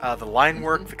 The line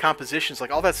work, the compositions,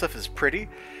 all that stuff is pretty.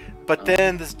 But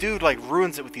then this dude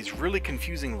ruins it with these really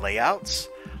confusing layouts.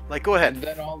 Go ahead. And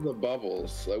then all the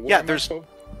bubbles. Yeah, there's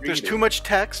too much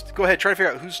text. Go ahead, try to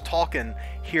figure out who's talking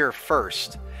here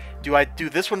first. Do I do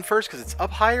this one first because it's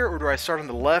up higher, or do I start on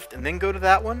the left and then go to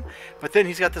that one? But then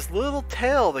he's got this little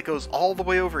tail that goes all the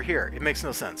way over here. It makes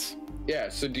no sense. Yeah,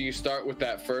 so do you start with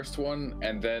that first one,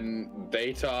 and then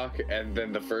they talk, and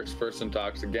then the first person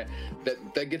talks again?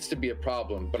 That gets to be a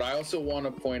problem. But I also want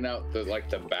to point out the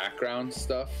background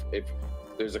stuff. If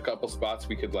there's a couple spots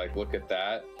we could look at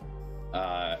that.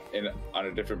 On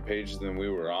a different page than we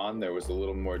were on. There was a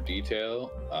little more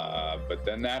detail, but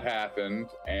then that happened,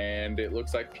 and it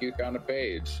looks like puke on a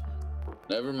page.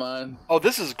 Never mind. Oh,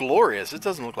 this is glorious. It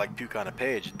doesn't look like puke on a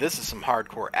page. This is some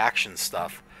hardcore action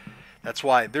stuff. That's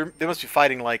why they must be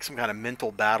fighting like some kind of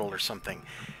mental battle or something.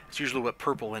 It's usually what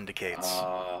purple indicates.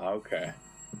 Okay.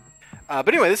 But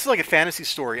anyway, this is like a fantasy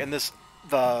story, and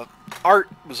the art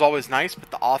was always nice, but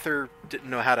the author didn't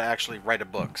know how to actually write a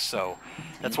book, so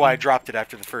that's why I dropped it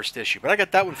after the first issue. But I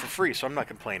got that one for free, so I'm not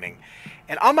complaining.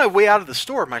 And on my way out of the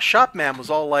store, my shop man was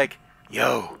all like,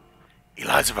 "Yo,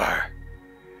 Elizabeth, are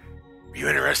you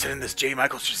interested in this J.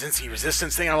 Michael Straczynski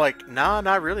Resistance thing?" I'm like, "Nah,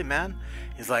 not really, man."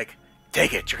 He's like,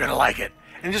 "Take it, you're gonna like it,"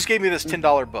 and he just gave me this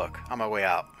 $10 book on my way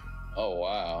out. Oh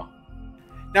wow.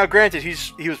 Now, granted,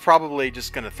 he was probably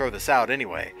just gonna throw this out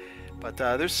anyway. But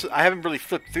I haven't really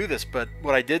flipped through this, but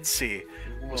what I did see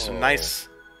was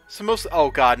oh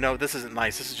god, no, this isn't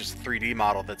nice. This is just a 3D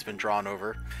model that's been drawn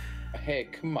over. Hey,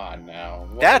 come on now.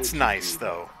 That's nice,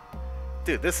 though.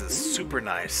 Dude, this is super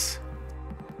nice.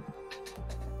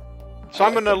 So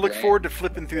I'm going to look forward to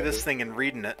flipping through this thing and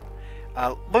reading it.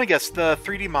 Let me guess, the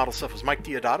 3D model stuff was Mike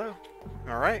Deodato?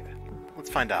 Alright, let's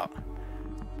find out.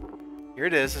 Here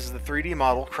it is. This is the 3D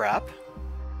model crap.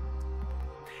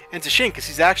 And it's a shame because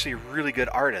he's actually a really good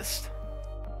artist.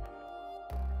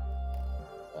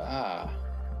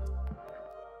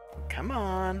 Come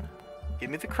on. Give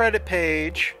me the credit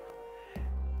page.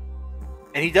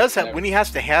 And he does have, when he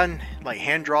has to hand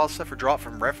draw stuff or draw it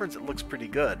from reference, it looks pretty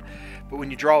good. But when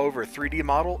you draw over a 3D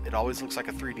model, it always looks like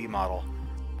a 3D model.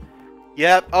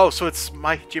 Yep. Oh, so it's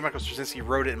J. Michael Straczynski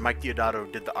wrote it and Mike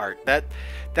Deodato did the art. That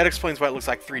explains why it looks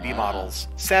like 3D models.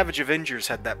 Savage Avengers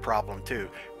had that problem too.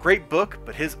 Great book,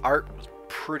 but his art was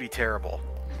pretty terrible.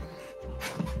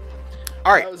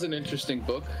 All right. That was an interesting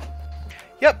book.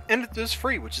 Yep, and it was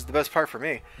free, which is the best part for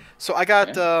me. So I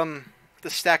got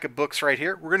this stack of books right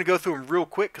here. We're going to go through them real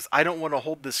quick because I don't want to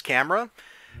hold this camera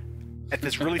at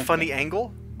this really funny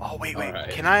angle. Oh, wait. Right.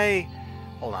 Can I...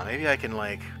 Hold on, maybe I can,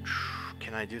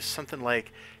 Can I do something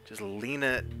like just lean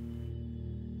it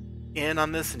in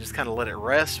on this and just kind of let it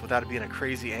rest without it being a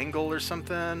crazy angle or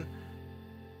something?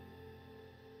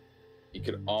 You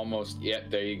could almost... Yeah,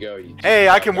 there you go. Hey,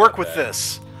 I can work with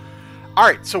this.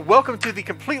 Alright, so welcome to the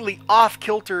completely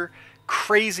off-kilter,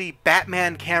 crazy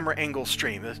Batman camera angle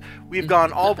stream. We've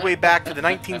gone all the way back to the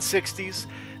 1960s.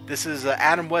 This is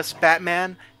Adam West's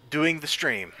Batman doing the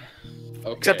stream.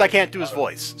 Okay. Except I can't do his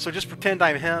voice. So just pretend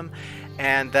I'm him,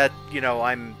 and that,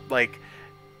 I'm,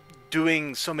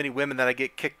 doing so many women that I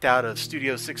get kicked out of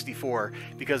Studio 64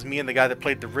 because me and the guy that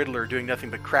played the Riddler are doing nothing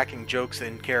but cracking jokes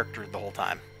in character the whole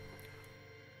time.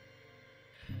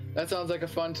 That sounds like a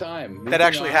fun time. That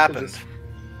actually happened.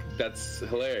 That's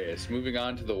hilarious. Moving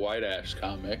on to the White Ash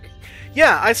comic.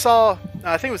 Yeah, I saw,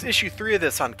 I think it was issue 3 of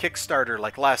this on Kickstarter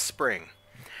last spring.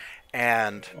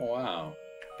 And oh, wow.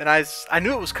 Then I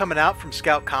knew it was coming out from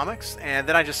Scout Comics, and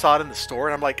then I just saw it in the store,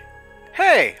 and I'm like,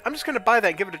 hey, I'm just going to buy that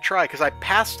and give it a try, because I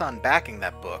passed on backing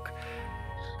that book.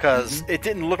 Because it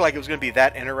didn't look like it was going to be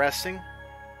that interesting.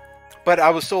 But I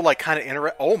was still kind of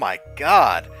interested. Oh my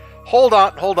god. Hold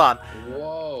on.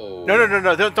 Whoa.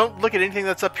 No. Don't look at anything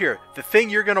that's up here. The thing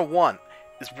you're going to want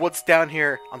is what's down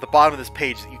here on the bottom of this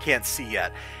page that you can't see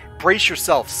yet. Brace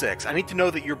yourself, Six. I need to know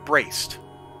that you're braced.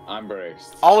 I'm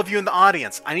braced. All of you in the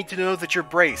audience, I need to know that you're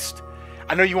braced.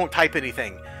 I know you won't type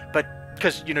anything, but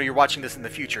because you're watching this in the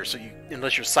future, so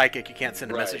unless you're psychic, you can't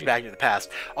send a message back into the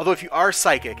past. Although if you are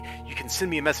psychic, you can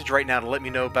send me a message right now to let me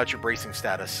know about your bracing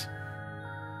status.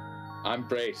 I'm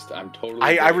braced. I'm totally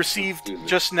braced. I received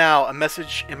just now a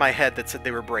message in my head that said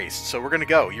they were braced. So we're going to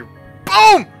go. You're...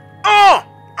 Boom!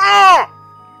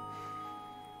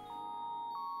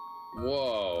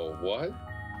 Whoa, what?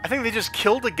 I think they just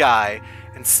killed a guy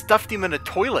and stuffed him in a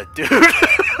toilet, dude.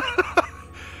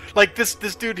 Like this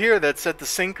dude here that's at the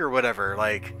sink or whatever,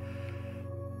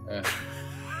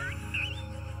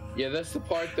 Yeah, that's the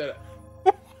part that...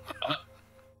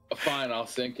 Fine, I'll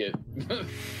sink it.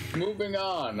 Moving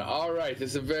on. All right,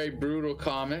 this is a very brutal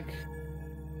comic.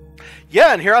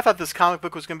 Yeah, and here I thought this comic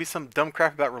book was going to be some dumb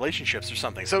crap about relationships or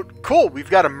something. So, cool, we've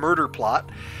got a murder plot.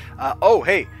 Oh,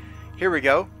 hey, here we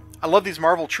go. I love these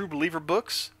Marvel True Believer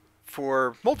books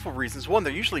for multiple reasons. One,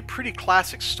 they're usually pretty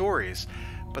classic stories,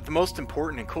 but the most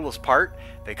important and coolest part,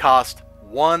 they cost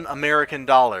 $1 American.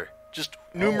 Just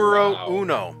numero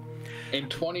uno. In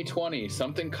 2020,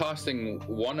 something costing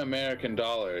 $1 American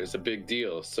is a big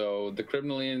deal. So, the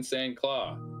Criminally Insane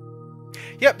Claw.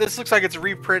 Yep, this looks like it's a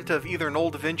reprint of either an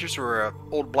old Avengers or an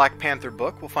old Black Panther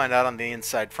book. We'll find out on the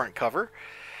inside front cover.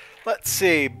 Let's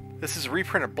see. This is a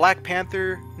reprint of Black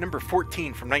Panther number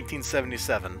 14 from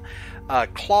 1977.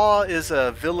 Claw is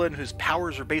a villain whose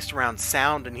powers are based around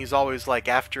sound, and he's always like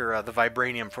after the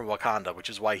vibranium from Wakanda, which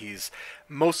is why he's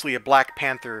mostly a Black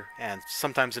Panther and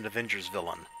sometimes an Avengers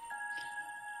villain.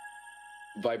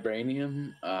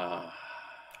 Vibranium?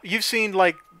 You've seen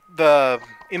like the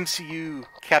MCU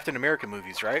Captain America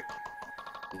movies, right?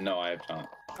 No, I have not.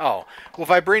 Oh, well,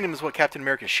 vibranium is what Captain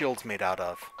America's shield's made out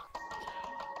of.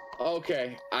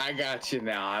 Okay, I got you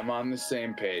now. I'm on the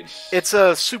same page. It's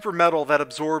a super metal that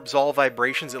absorbs all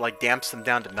vibrations. It like damps them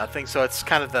down to nothing. So it's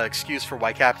kind of the excuse for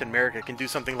why Captain America can do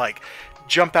something like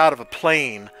jump out of a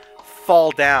plane,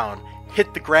 fall down,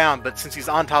 hit the ground, but since he's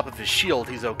on top of his shield,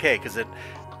 he's okay because it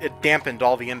dampened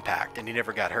all the impact and he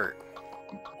never got hurt.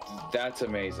 That's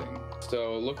amazing.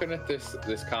 So looking at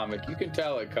this comic, you can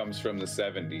tell it comes from the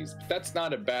 70s. But that's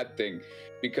not a bad thing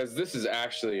because this is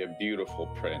actually a beautiful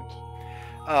print.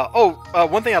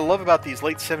 One thing I love about these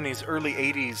late 70s, early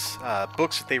 80s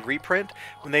books that they reprint,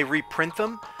 when they reprint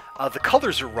them, the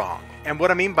colors are wrong. And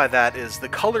what I mean by that is the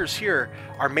colors here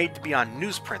are made to be on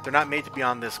newsprint. They're not made to be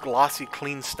on this glossy,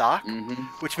 clean stock,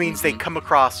 which means they come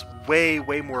across way,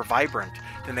 way more vibrant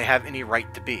than they have any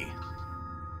right to be.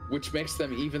 Which makes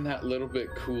them even that little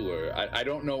bit cooler. I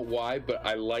don't know why, but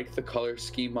I like the color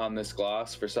scheme on this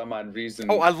gloss for some odd reason.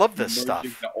 Oh, I love this stuff.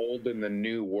 The old and the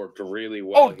new worked really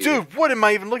well. Oh, here. Dude, what am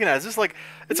I even looking at? Is this like,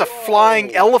 it's a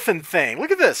flying elephant thing.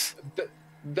 Look at this.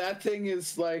 That thing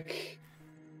is like,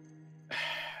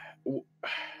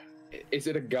 is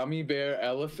it a gummy bear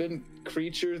elephant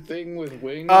creature thing with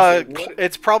wings?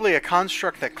 It's probably a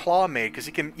construct that Claw made, because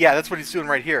he can, yeah, that's what he's doing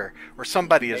right here. Or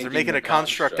somebody is. They're making a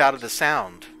construct out of the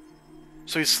sound.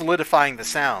 So he's solidifying the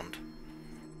sound.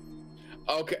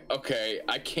 Okay.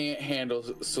 I can't handle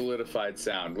solidified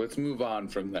sound. Let's move on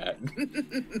from that.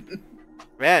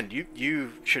 Man,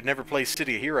 you should never play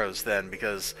City of Heroes then,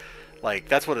 because like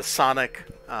that's what a sonic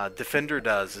defender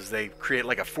does, is they create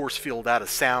like a force field out of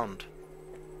sound.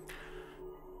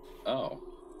 Oh.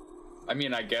 I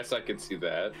mean, I guess I could see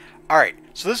that. Alright,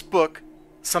 so this book,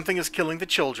 Something is Killing the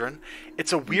Children,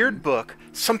 it's a weird book.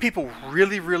 Some people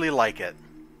really, really like it.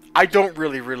 I don't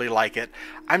really, really like it.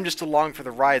 I'm just along for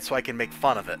the ride so I can make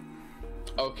fun of it.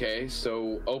 Okay,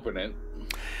 so open it.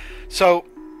 So,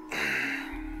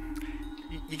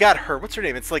 you got her. What's her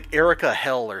name? It's like Erica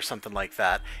Hell or something like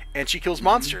that. And she kills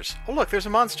monsters. Oh, look, there's a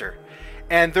monster.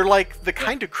 And they're like the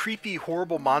kind of creepy,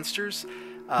 horrible monsters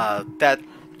that,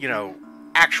 you know,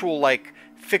 actual, like,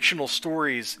 fictional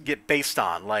stories get based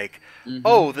on. Like,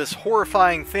 oh, this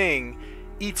horrifying thing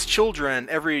eats children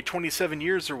every 27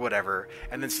 years or whatever,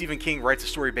 and then Stephen King writes a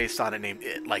story based on it named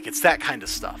It. Like, it's that kind of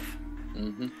stuff.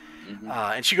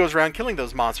 And she goes around killing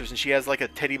those monsters, and she has like a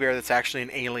teddy bear that's actually an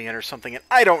alien or something, and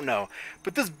I don't know.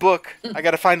 But this book, I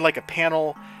gotta find like a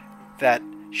panel that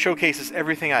showcases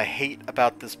everything I hate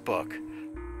about this book.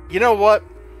 You know what?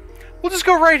 We'll just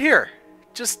go right here.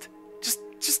 Just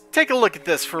take a look at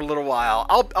this for a little while.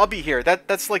 I'll be here.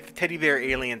 That's like the teddy bear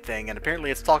alien thing, and apparently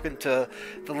it's talking to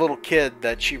the little kid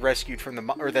that she rescued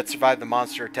from or that survived the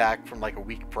monster attack from like a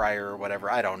week prior or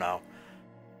whatever. I don't know.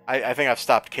 I think I've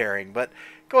stopped caring, but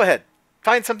go ahead.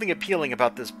 Find something appealing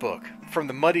about this book, from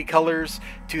the muddy colors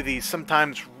to the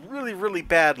sometimes really, really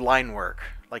bad line work,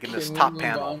 like in this top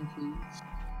panel.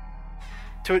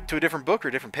 To a different book or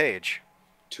a different page?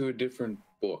 To a different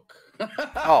book.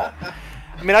 Oh.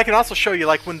 I mean, I can also show you,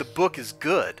 like, when the book is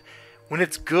good. When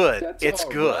it's good, it's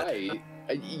good. Right.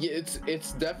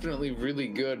 It's definitely really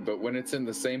good, but when it's in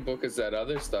the same book as that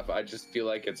other stuff, I just feel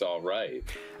like it's all right.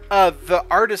 The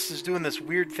artist is doing this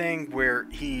weird thing where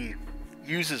he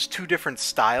uses two different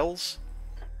styles.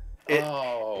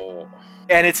 And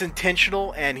it's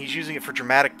intentional, and he's using it for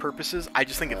dramatic purposes. I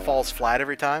just think it falls flat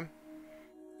every time.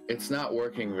 It's not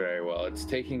working very well. It's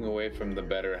taking away from the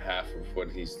better half of what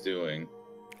he's doing.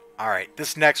 Alright,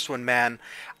 this next one, man.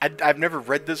 I've never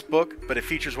read this book, but it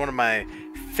features one of my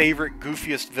favorite,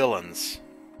 goofiest villains.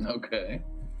 Okay.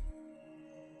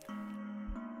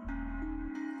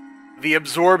 The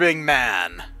Absorbing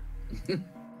Man.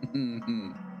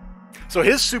 So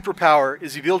his superpower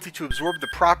is the ability to absorb the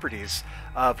properties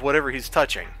of whatever he's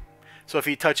touching. So if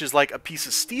he touches like a piece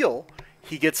of steel,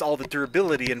 he gets all the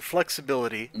durability and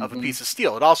flexibility of a piece of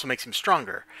steel. It also makes him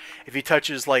stronger. If he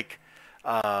touches like,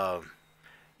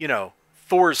 you know,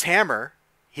 Thor's hammer,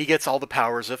 he gets all the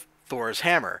powers of Thor's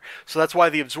hammer. So that's why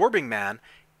the Absorbing Man,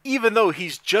 even though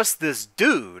he's just this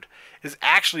dude, is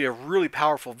actually a really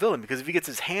powerful villain, because if he gets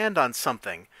his hand on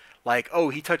something, like, oh,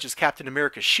 he touches Captain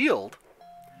America's shield,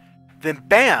 then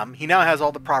bam, he now has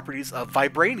all the properties of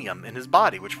vibranium in his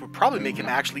body, which would probably make him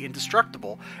actually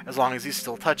indestructible as long as he's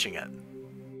still touching it.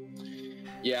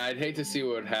 Yeah, I'd hate to see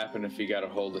what would happen if he got a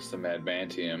hold of some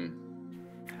adamantium.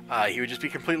 He would just be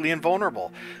completely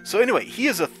invulnerable. So anyway, he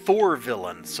is a Thor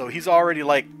villain, so he's already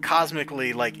like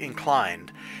cosmically like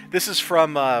inclined. This is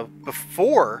from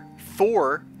before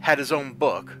Thor had his own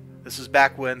book. This is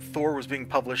back when Thor was being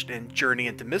published in Journey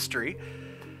into Mystery,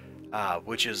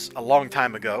 which is a long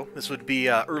time ago. This would be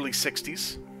early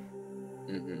 60s.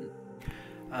 Mm-hmm.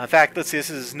 In fact, let's see, this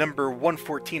is number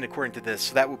 114 according to this,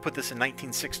 so that would put this in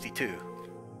 1962.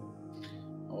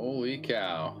 Holy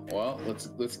cow. Well,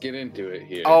 let's get into it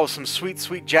here. Oh, some sweet,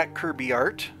 sweet Jack Kirby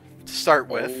art to start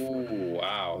with. Oh,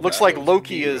 wow. Looks like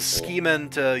Loki is scheming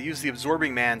to use the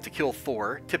Absorbing Man to kill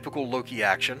Thor. Typical Loki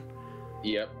action.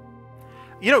 Yep.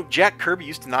 You know, Jack Kirby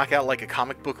used to knock out like a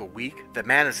comic book a week. The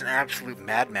man is an absolute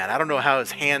madman. I don't know how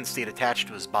his hands stayed attached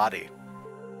to his body.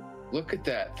 Look at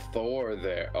that Thor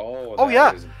there. Oh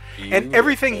yeah. And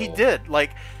everything he did,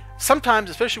 like, sometimes,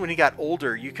 especially when he got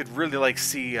older, you could really like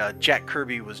see Jack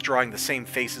Kirby was drawing the same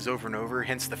faces over and over,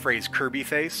 hence the phrase Kirby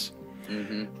face.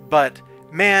 Mm-hmm. But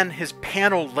man, his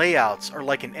panel layouts are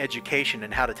like an education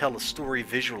in how to tell a story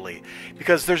visually,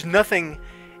 because there's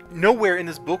nowhere in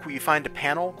this book where you find a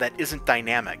panel that isn't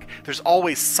dynamic. There's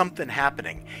always something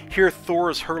happening. Here Thor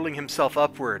is hurling himself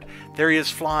upward. There he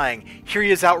is flying. Here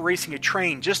he is out racing a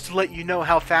train just to let you know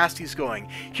how fast he's going.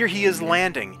 Here he is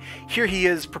landing. Here he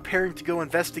is preparing to go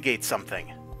investigate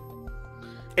something.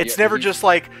 It's never just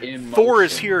like Thor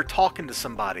is here talking to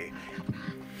somebody.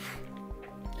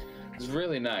 It's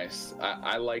really nice.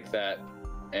 I like that.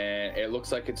 And it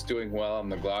looks like it's doing well on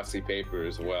the glossy paper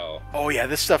as well. Oh yeah,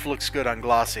 this stuff looks good on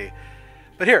glossy.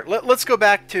 But here, let's go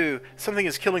back to Something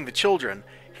is Killing the Children.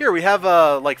 Here we have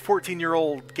a like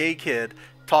 14-year-old gay kid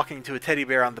talking to a teddy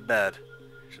bear on the bed.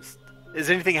 Is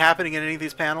anything happening in any of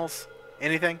these panels?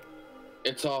 Anything?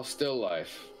 It's all still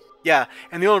life. Yeah,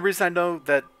 and the only reason I know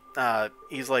that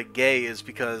he's like gay is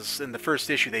because in the first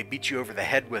issue they beat you over the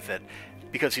head with it,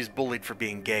 because he's bullied for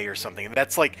being gay or something. And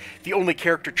that's like the only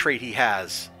character trait he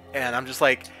has. And I'm just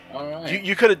like, all right.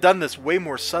 You could have done this way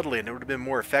more subtly and it would have been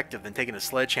more effective than taking a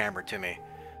sledgehammer to me.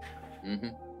 Mm-hmm.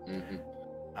 Mm-hmm.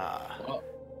 Well,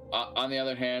 on the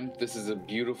other hand, this is a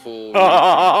beautiful... I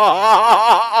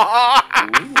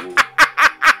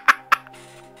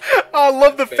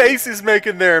love the face he's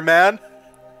making there, man.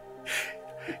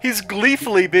 He's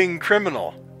gleefully being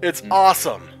criminal. It's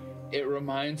awesome. It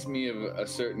reminds me of a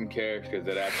certain character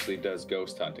that actually does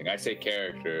ghost hunting. I say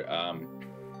character.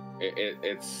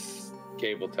 It's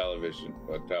cable television,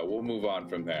 but we'll move on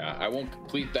from there. I won't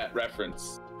complete that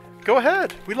reference. Go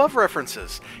ahead. We love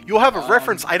references. You'll have a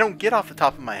reference I don't get off the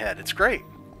top of my head. It's great.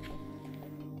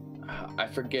 I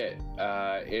forget.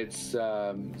 It's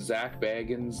Zach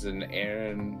Baggins and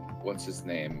Aaron. What's his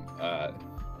name?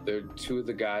 They're two of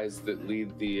the guys that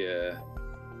lead the.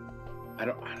 I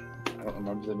don't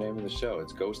remember the name of the show.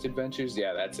 It's Ghost Adventures.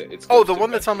 Yeah, that's it. It's the one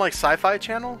that's on like Sci-Fi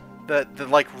Channel. The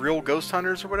like real ghost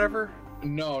hunters or whatever.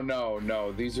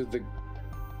 No. These are the.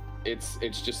 It's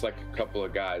just like a couple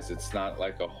of guys. It's not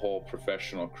like a whole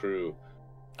professional crew.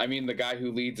 I mean, the guy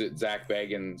who leads it, Zach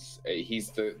Baggins, he's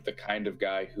the kind of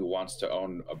guy who wants to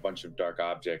own a bunch of dark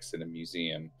objects in a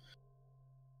museum.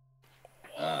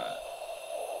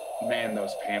 Man,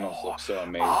 those panels look so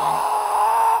amazing.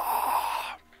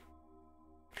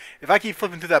 If I keep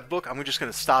flipping through that book, I'm just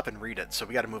going to stop and read it, so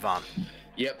we got to move on.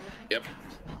 Yep.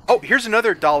 Oh, here's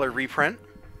another dollar reprint.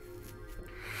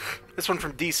 This one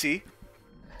from DC.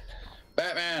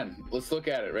 Batman. Let's look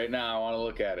at it right now. I want to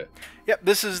look at it. Yep,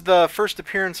 this is the first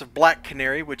appearance of Black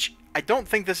Canary, which I don't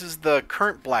think this is the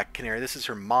current Black Canary. This is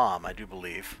her mom, I do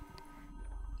believe.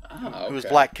 Oh, okay. Who was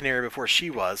Black Canary before she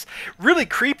was. Really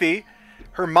creepy.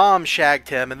 Her mom shagged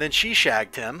him, and then she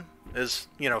shagged him. Is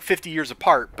 50 years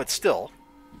apart, but still.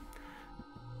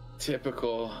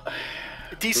 Typical.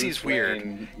 DC's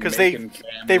weird because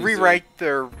they rewrite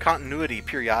their continuity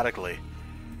periodically.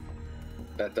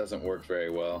 That doesn't work very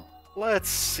well. Let's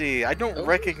see. I don't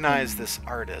recognize this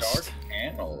artist. Dark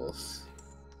panels.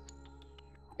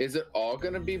 Is it all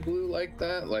gonna be blue like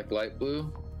that, like light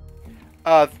blue?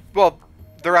 Well,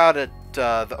 they're out at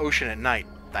the ocean at night,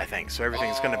 I think, so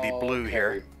everything's gonna be blue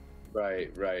here. Right.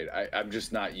 I'm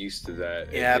just not used to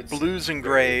that. Yeah, blues and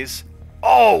grays.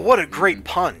 Oh, what a great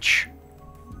punch!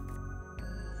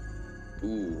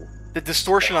 Ooh. The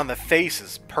distortion on the face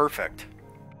is perfect.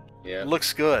 Yeah. It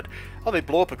looks good. Oh, they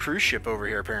blow up a cruise ship over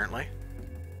here, apparently.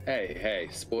 Hey,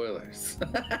 spoilers.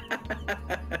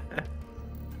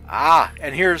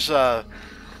 And here's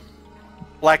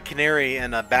Black Canary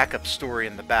and a backup story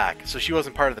in the back. So she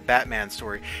wasn't part of the Batman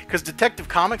story. Because Detective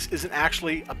Comics isn't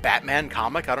actually a Batman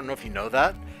comic. I don't know if you know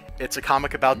that. It's a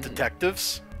comic about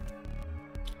detectives.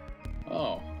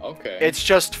 Oh, Okay. It's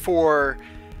just for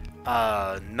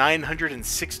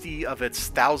 960 of its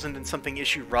 1,000 and something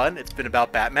issue run. It's been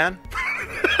about Batman.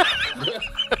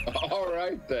 All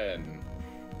right then.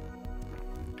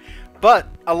 But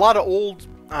a lot of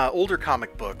older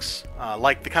comic books,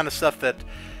 like the kind of stuff that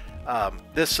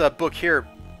this book here,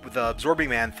 the Absorbing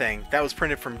Man thing, that was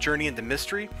printed from Journey into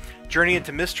Mystery. Journey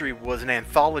into Mystery was an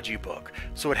anthology book,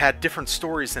 so it had different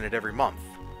stories in it every month.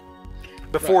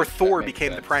 Before Right, Thor that makes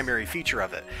became the sense. primary feature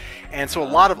of it. And so a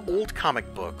lot of old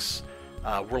comic books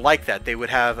were like that. They would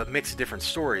have a mix of different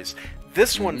stories.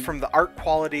 This one, from the art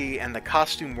quality and the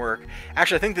costume work,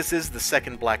 actually I think this is the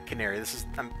second Black Canary.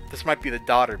 This might be the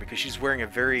daughter because she's wearing a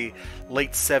very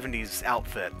late 70s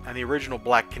outfit, and the original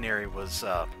Black Canary was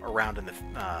around in the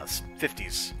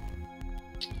 50s.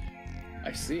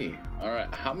 I see. All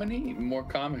right. How many more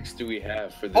comics do we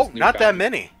have for this? Oh, new not that comic?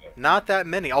 many. Not that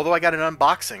many. Although I got an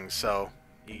unboxing, so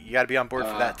you got to be on board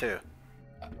for that too.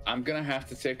 I'm gonna have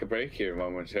to take a break here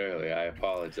momentarily. I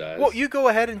apologize. Well, you go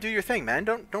ahead and do your thing, man.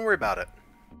 Don't worry about it.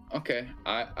 Okay.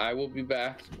 I will be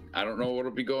back. I don't know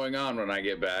what'll be going on when I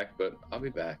get back, but I'll be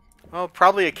back. Well,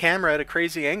 probably a camera at a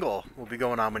crazy angle will be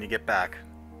going on when you get back.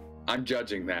 I'm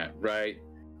judging that, right?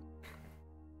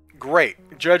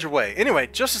 Great. Judge away. Anyway,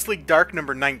 Justice League Dark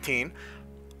number 19.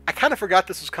 I kind of forgot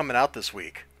this was coming out this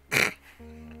week.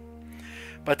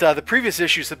 But the previous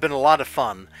issues have been a lot of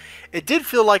fun. It did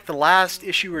feel like the last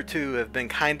issue or two have been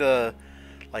kind of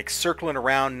like circling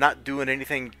around, not doing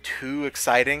anything too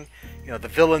exciting. You know, the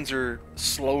villains are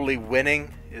slowly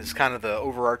winning is kind of the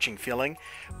overarching feeling.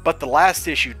 But the last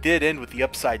issue did end with the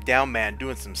Upside Down Man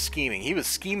doing some scheming. He was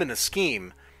scheming a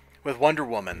scheme with Wonder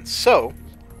Woman. So,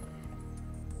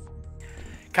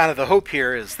 kind of the hope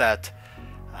here is that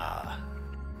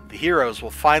the heroes will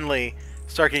finally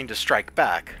start getting to strike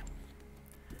back.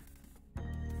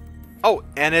 Oh,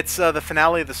 and it's the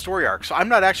finale of the story arc, so I'm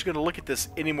not actually going to look at this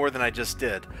any more than I just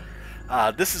did.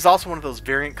 This is also one of those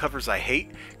variant covers I hate,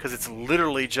 because it's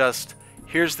literally just,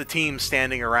 here's the team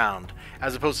standing around,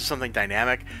 as opposed to something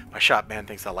dynamic. My shop man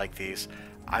thinks I like these.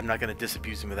 I'm not going to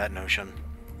disabuse him of that notion.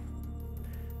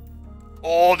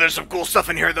 Oh, there's some cool stuff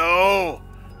in here, though!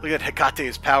 Look at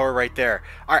Hecate's power right there.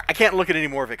 Alright, I can't look at any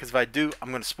more of it, because if I do, I'm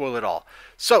going to spoil it all.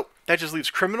 So, that just leaves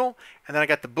Criminal, and then I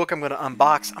got the book I'm going to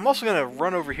unbox. I'm also going to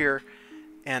run over here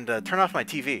and turn off my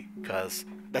TV, because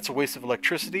that's a waste of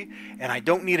electricity, and I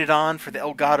don't need it on for the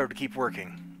Elgato to keep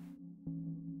working.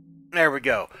 There we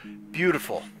go.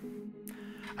 Beautiful.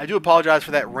 I do apologize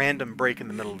for that random break in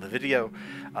the middle of the video.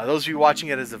 Those of you watching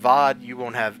it as a VOD, you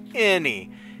won't have any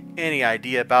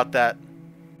idea about that.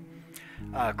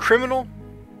 Criminal.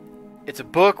 It's a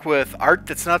book with art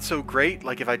that's not so great,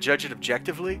 like if I judge it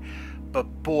objectively, but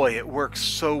boy, it works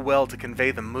so well to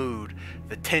convey the mood,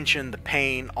 the tension, the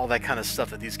pain, all that kind of stuff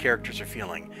that these characters are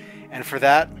feeling. And for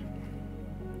that,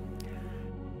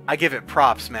 I give it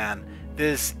props, man.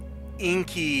 This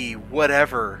inky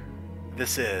whatever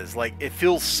this is, like, it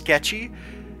feels sketchy,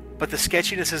 but the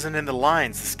sketchiness isn't in the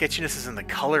lines, the sketchiness is in the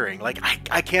coloring. Like,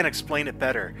 I can't explain it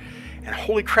better. And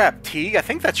holy crap, Teague, I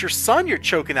think that's your son you're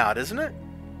choking out, isn't it?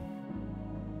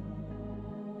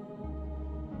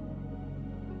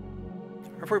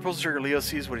 Before he pulls the trigger, Leo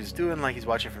sees what he's doing like he's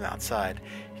watching from the outside.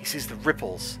 He sees the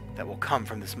ripples that will come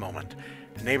from this moment.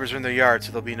 The neighbors are in their yard,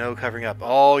 so there'll be no covering up.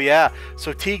 Oh, yeah.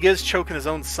 So Teague is choking his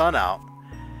own son out.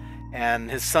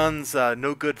 And his son's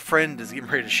no good friend is getting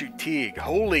ready to shoot Teague.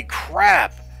 Holy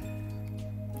crap.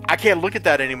 I can't look at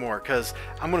that anymore because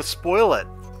I'm going to spoil it.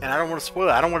 And I don't want to spoil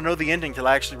it. I don't want to know the ending till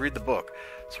I actually read the book.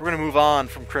 So we're going to move on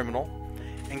from Criminal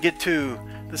and get to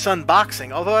this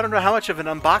unboxing. Although I don't know how much of an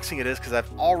unboxing it is because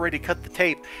I've already cut the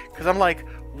tape. Because I'm like,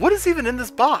 what is even in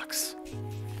this box?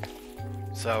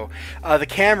 So the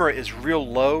camera is real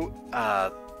low.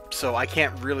 So I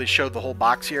can't really show the whole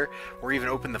box here or even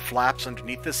open the flaps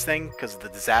underneath this thing because of the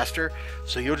disaster.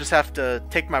 So you'll just have to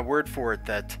take my word for it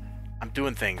that I'm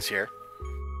doing things here.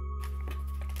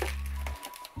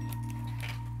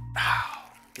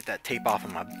 Get that tape off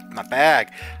of my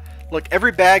bag. Look,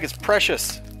 every bag is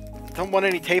precious. Don't want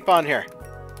any tape on here.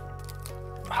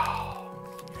 Oh.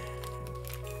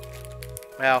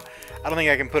 Well, I don't think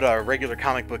I can put a regular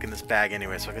comic book in this bag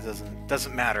anyway, so it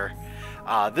doesn't matter.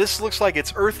 This looks like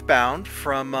it's Earthbound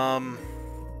from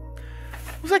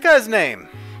what's that guy's name?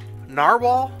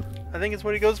 Narwhal, I think is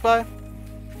what he goes by.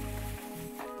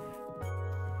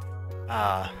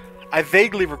 I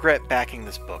vaguely regret backing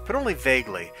this book, but only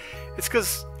vaguely. It's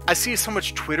because I see so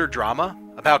much Twitter drama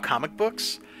about comic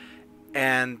books,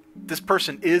 and this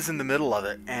person is in the middle of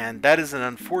it, and that is an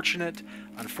unfortunate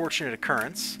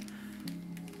occurrence.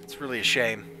 It's really a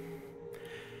shame.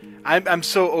 I'm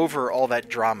so over all that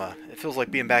drama. It feels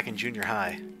like being back in junior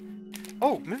high.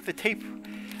 Oh, maybe the tape.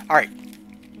 Alright.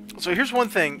 So here's one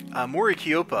thing. Mori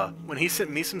Kyopa, when he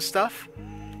sent me some stuff,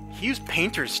 he used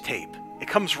painter's tape. It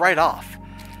comes right off.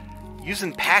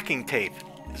 Using packing tape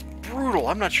is brutal.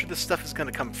 I'm not sure this stuff is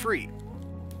going to come free.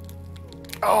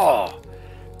 Oh.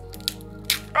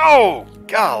 Oh,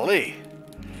 golly.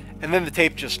 And then the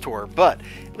tape just tore. But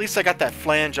at least I got that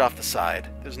flange off the side.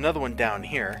 There's another one down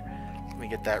here. Let me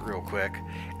get that real quick.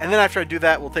 And then after I do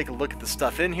that, we'll take a look at the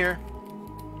stuff in here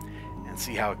and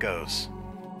see how it goes.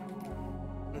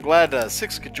 I'm glad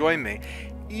Six could join me,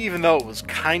 even though it was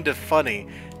kind of funny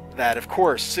that, of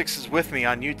course, Six is with me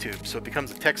on YouTube, so it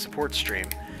becomes a tech support stream.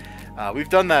 We've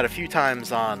done that a few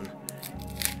times on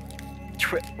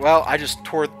well, I just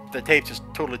tore the tape, just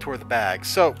totally tore the bag.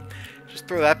 So, just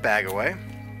throw that bag away.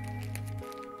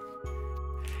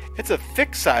 It's a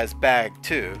thick size bag,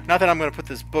 too. Not that I'm going to put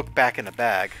this book back in a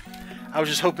bag. I was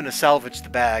just hoping to salvage the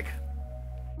bag.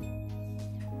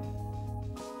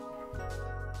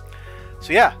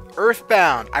 So yeah,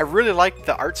 Earthbound. I really liked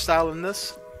the art style in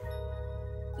this.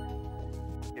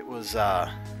 It was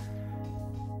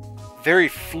very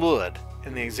fluid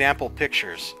in the example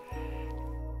pictures.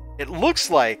 It looks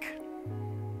like,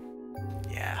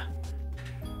 yeah,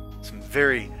 some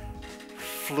very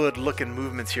fluid looking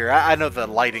movements here. I know the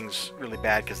lighting's really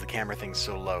bad because the camera thing's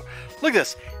so low. Look at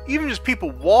this. Even just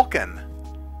people walking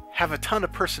have a ton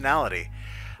of personality.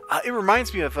 It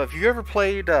reminds me of, have you ever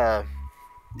played,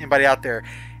 anybody out there,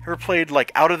 ever played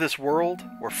like Out of This World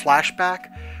or Flashback,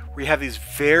 where you have these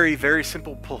very, very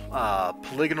simple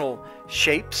polygonal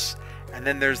shapes, and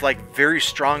then there's like very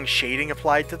strong shading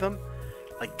applied to them?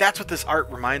 Like, that's what this art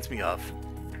reminds me of.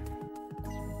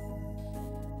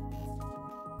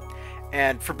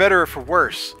 And for better or for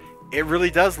worse, it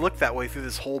really does look that way through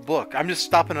this whole book. I'm just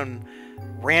stopping on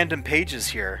random pages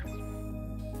here.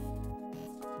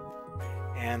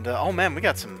 And, oh man, we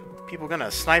got some people gonna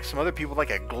snipe some other people with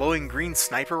like a glowing green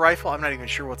sniper rifle. I'm not even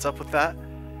sure what's up with that.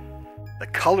 The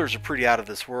colors are pretty out of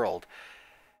this world.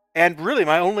 And really,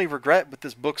 my only regret with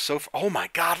this book so far... Oh my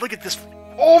god, look at this!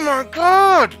 Oh my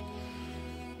god!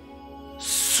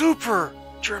 Super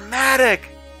dramatic!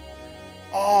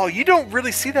 Oh, you don't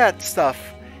really see that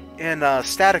stuff in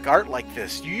static art like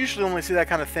this. You usually only see that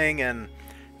kind of thing in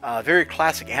very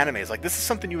classic animes. Like, this is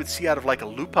something you would see out of like a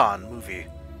Lupin movie.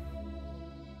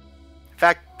 In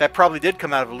fact, that probably did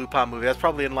come out of a Lupin movie. That's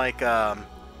probably in like the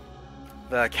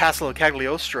Castle of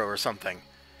Cagliostro or something.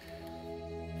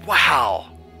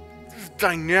 Wow! This is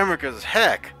dynamic as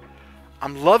heck.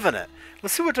 I'm loving it.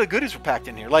 Let's see what the goodies were packed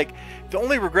in here. Like, the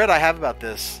only regret I have about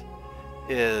this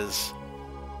is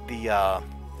the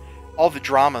all the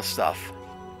drama stuff.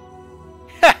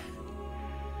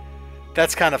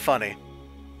 That's kind of funny.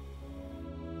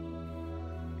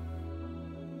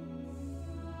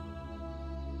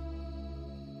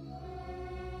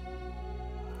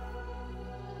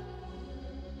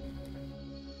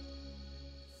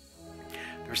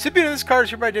 The recipient of this card is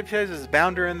hereby deputized as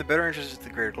bounder in the better interest of the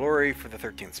greater glory for the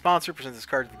 13th sponsor. Present this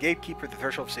card to the gatekeeper at the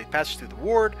threshold of safe passage through the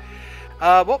ward.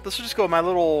 Well, this will just go in my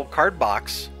little card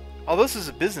box. Oh, this is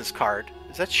a business card.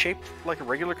 Is that shaped like a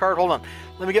regular card? Hold on.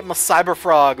 Let me get my Cyber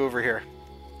Frog over here.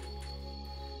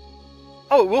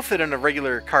 Oh, it will fit in a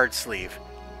regular card sleeve.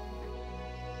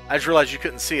 I just realized you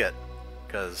couldn't see it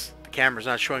because the camera's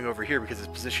not showing over here because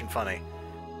it's positioned funny.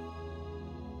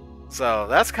 So,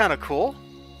 that's kind of cool.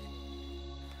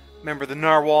 Remember the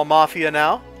Narwhal Mafia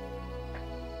now.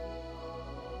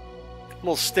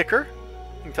 Little sticker.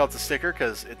 You can tell it's a sticker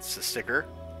because it's a sticker.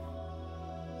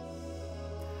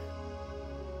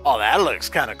 Oh, that looks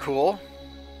kind of cool.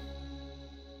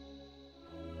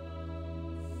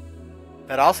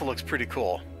 That also looks pretty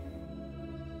cool.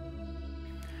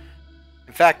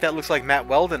 In fact, that looks like Matt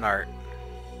Weldon art.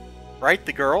 Right?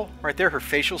 The girl? Right there, her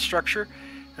facial structure.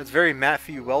 That's very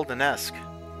Matthew Weldon-esque.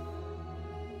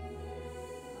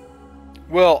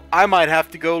 Well, I might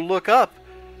have to go look up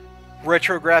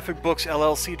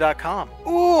retrographicbooksllc.com.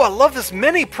 Ooh, I love this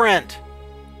mini print.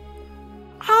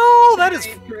 Oh, that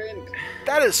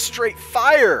is straight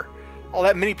fire. Oh,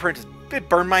 that mini print, it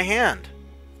burned my hand.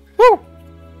 Woo!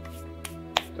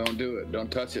 Don't do it. Don't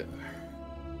touch it.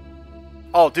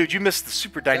 Oh, dude, you missed the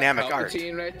super dynamic art.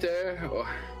 Right there? Oh.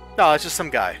 No, it's just some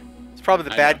guy. It's probably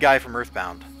the bad guy from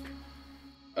Earthbound.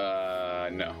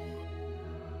 No.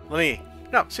 Let me...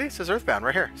 No, see, it says Earthbound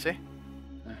right here. See?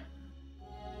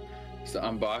 It's the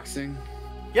unboxing.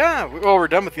 Yeah, well, we're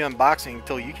done with the unboxing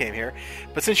until you came here.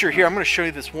 But since you're here, I'm going to show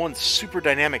you this one super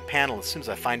dynamic panel as soon as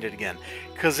I find it again.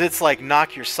 Because it's like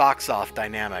knock your socks off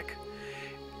dynamic.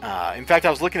 In fact, I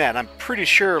was looking at it, and I'm pretty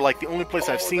sure like the only place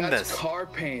I've seen that's this.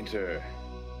 Carpainter.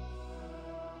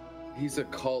 He's a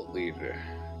cult leader.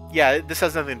 Yeah, this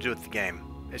has nothing to do with the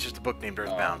game. It's just a book named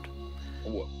Earthbound.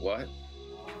 What?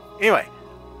 Anyway,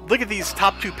 look at these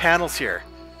top 2 panels here.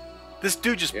 This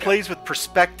dude just plays with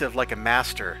perspective like a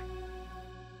master.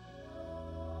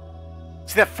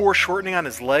 See that foreshortening on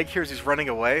his leg here as he's running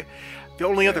away? The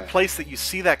only other place that you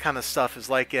see that kind of stuff is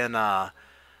like in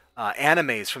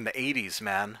animes from the 80s,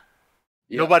 man.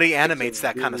 Yeah, nobody animates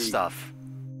that kind of stuff.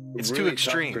 It's really too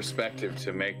extreme. Tough perspective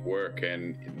to make work,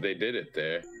 and they did it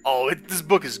there. Oh, this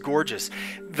book is gorgeous.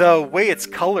 The way it's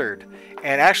colored,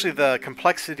 and actually the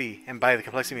complexity, and by the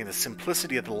complexity I mean the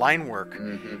simplicity of the line work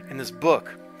in this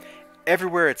book,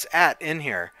 everywhere it's at in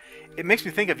here, it makes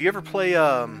me think of, you ever play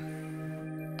Out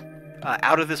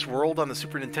of This World on the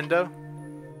Super Nintendo?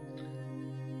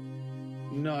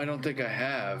 No, I don't think I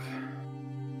have.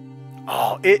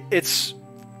 Oh, it's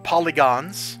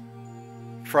polygons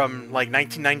from like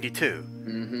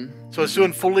 1992. So it's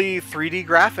doing fully 3D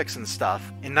graphics and stuff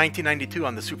in 1992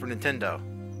 on the Super Nintendo.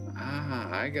 Ah,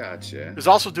 I gotcha. It was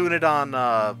also doing it on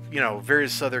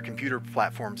various other computer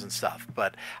platforms and stuff,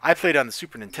 but I played on the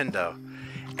Super Nintendo,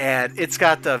 and it's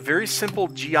got very simple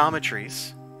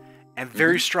geometries and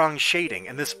very strong shading.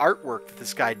 And this artwork that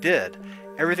this guy did,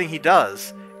 everything he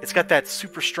does, it's got that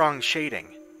super strong shading,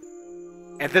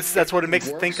 and that's what it makes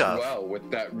it think of. Well, with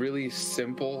that really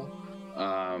simple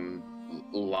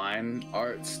line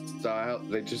art style,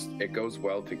 it goes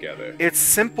well together. It's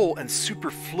simple and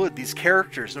super fluid. These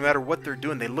characters, no matter what they're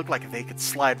doing, they look like they could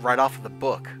slide right off of the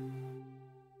book.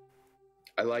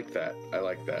 I like that.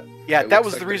 Yeah, that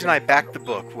was the reason I backed the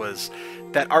book, was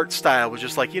that art style was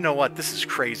just like, you know what, this is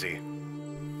crazy.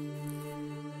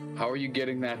 How are you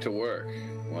getting that to work?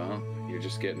 Well, you're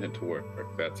just getting it to work.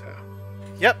 That's how.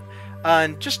 Yep.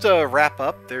 And just to wrap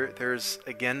up, there's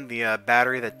again the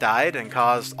battery that died and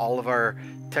caused all of our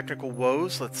technical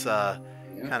woes. Let's kind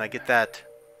of get that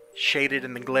shaded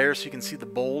in the glare so you can see the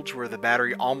bulge where the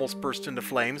battery almost burst into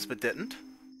flames but didn't.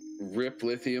 Rip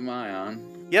lithium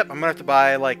ion. Yep, I'm gonna have to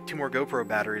buy like 2 more GoPro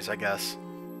batteries, I guess.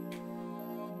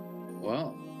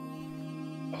 Well,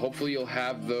 hopefully you'll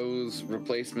have those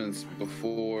replacements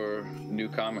before New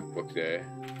Comic Book Day.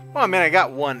 Well, I mean, I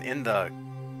got one in the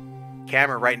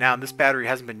camera right now, and this battery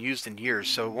hasn't been used in years,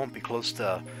 so it won't be close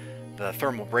to the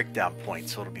thermal breakdown point,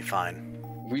 so it'll be fine.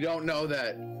 We don't know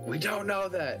that.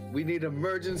 We need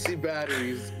emergency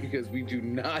batteries because we do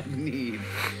not need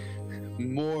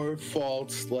more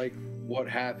faults like what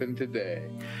happened today.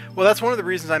 Well, that's one of the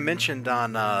reasons I mentioned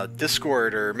on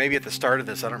Discord, or maybe at the start of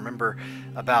this, I don't remember,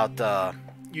 about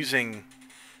using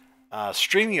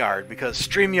StreamYard, because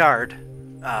StreamYard,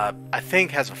 I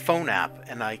think, has a phone app,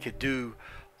 and I could do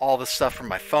all the stuff from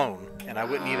my phone, and I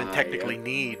wouldn't even technically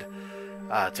need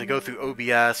to go through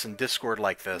OBS and Discord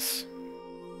like this.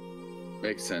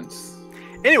 Makes sense.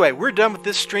 Anyway, we're done with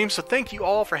this stream, so thank you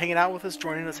all for hanging out with us,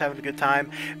 joining us, having a good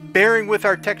time, bearing with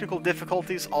our technical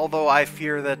difficulties, although I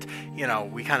fear that,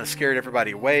 we kind of scared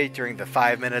everybody away during the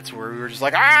 5 minutes where we were just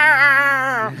like,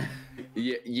 ah!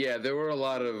 Yeah, there were a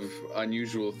lot of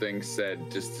unusual things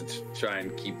said just to try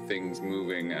and keep things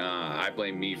moving. I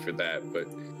blame me for that, but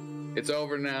it's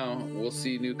over now. We'll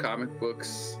see New Comic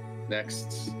Books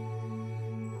next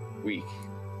week.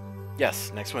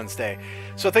 Yes, next Wednesday.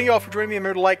 So thank you all for joining me.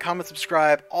 Remember to like, comment,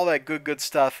 subscribe, all that good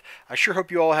stuff. I sure hope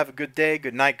you all have a good day,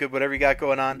 good night, good whatever you got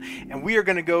going on. And we are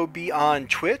going to go be on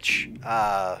Twitch.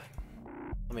 Let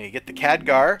me get the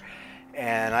CADGAR,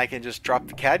 and I can just drop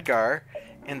the CADGAR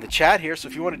in the chat here. So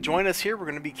if you want to join us here, we're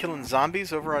going to be killing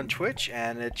zombies over on Twitch,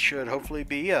 and it should hopefully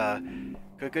be a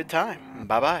good time.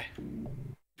 Bye-bye.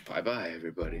 Bye-bye,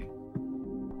 everybody.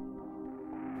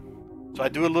 So I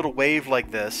do a little wave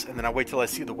like this, and then I wait till I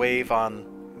see the wave on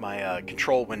my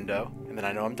control window, and then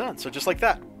I know I'm done. So just like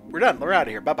that, we're done. We're out of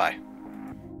here. Bye-bye.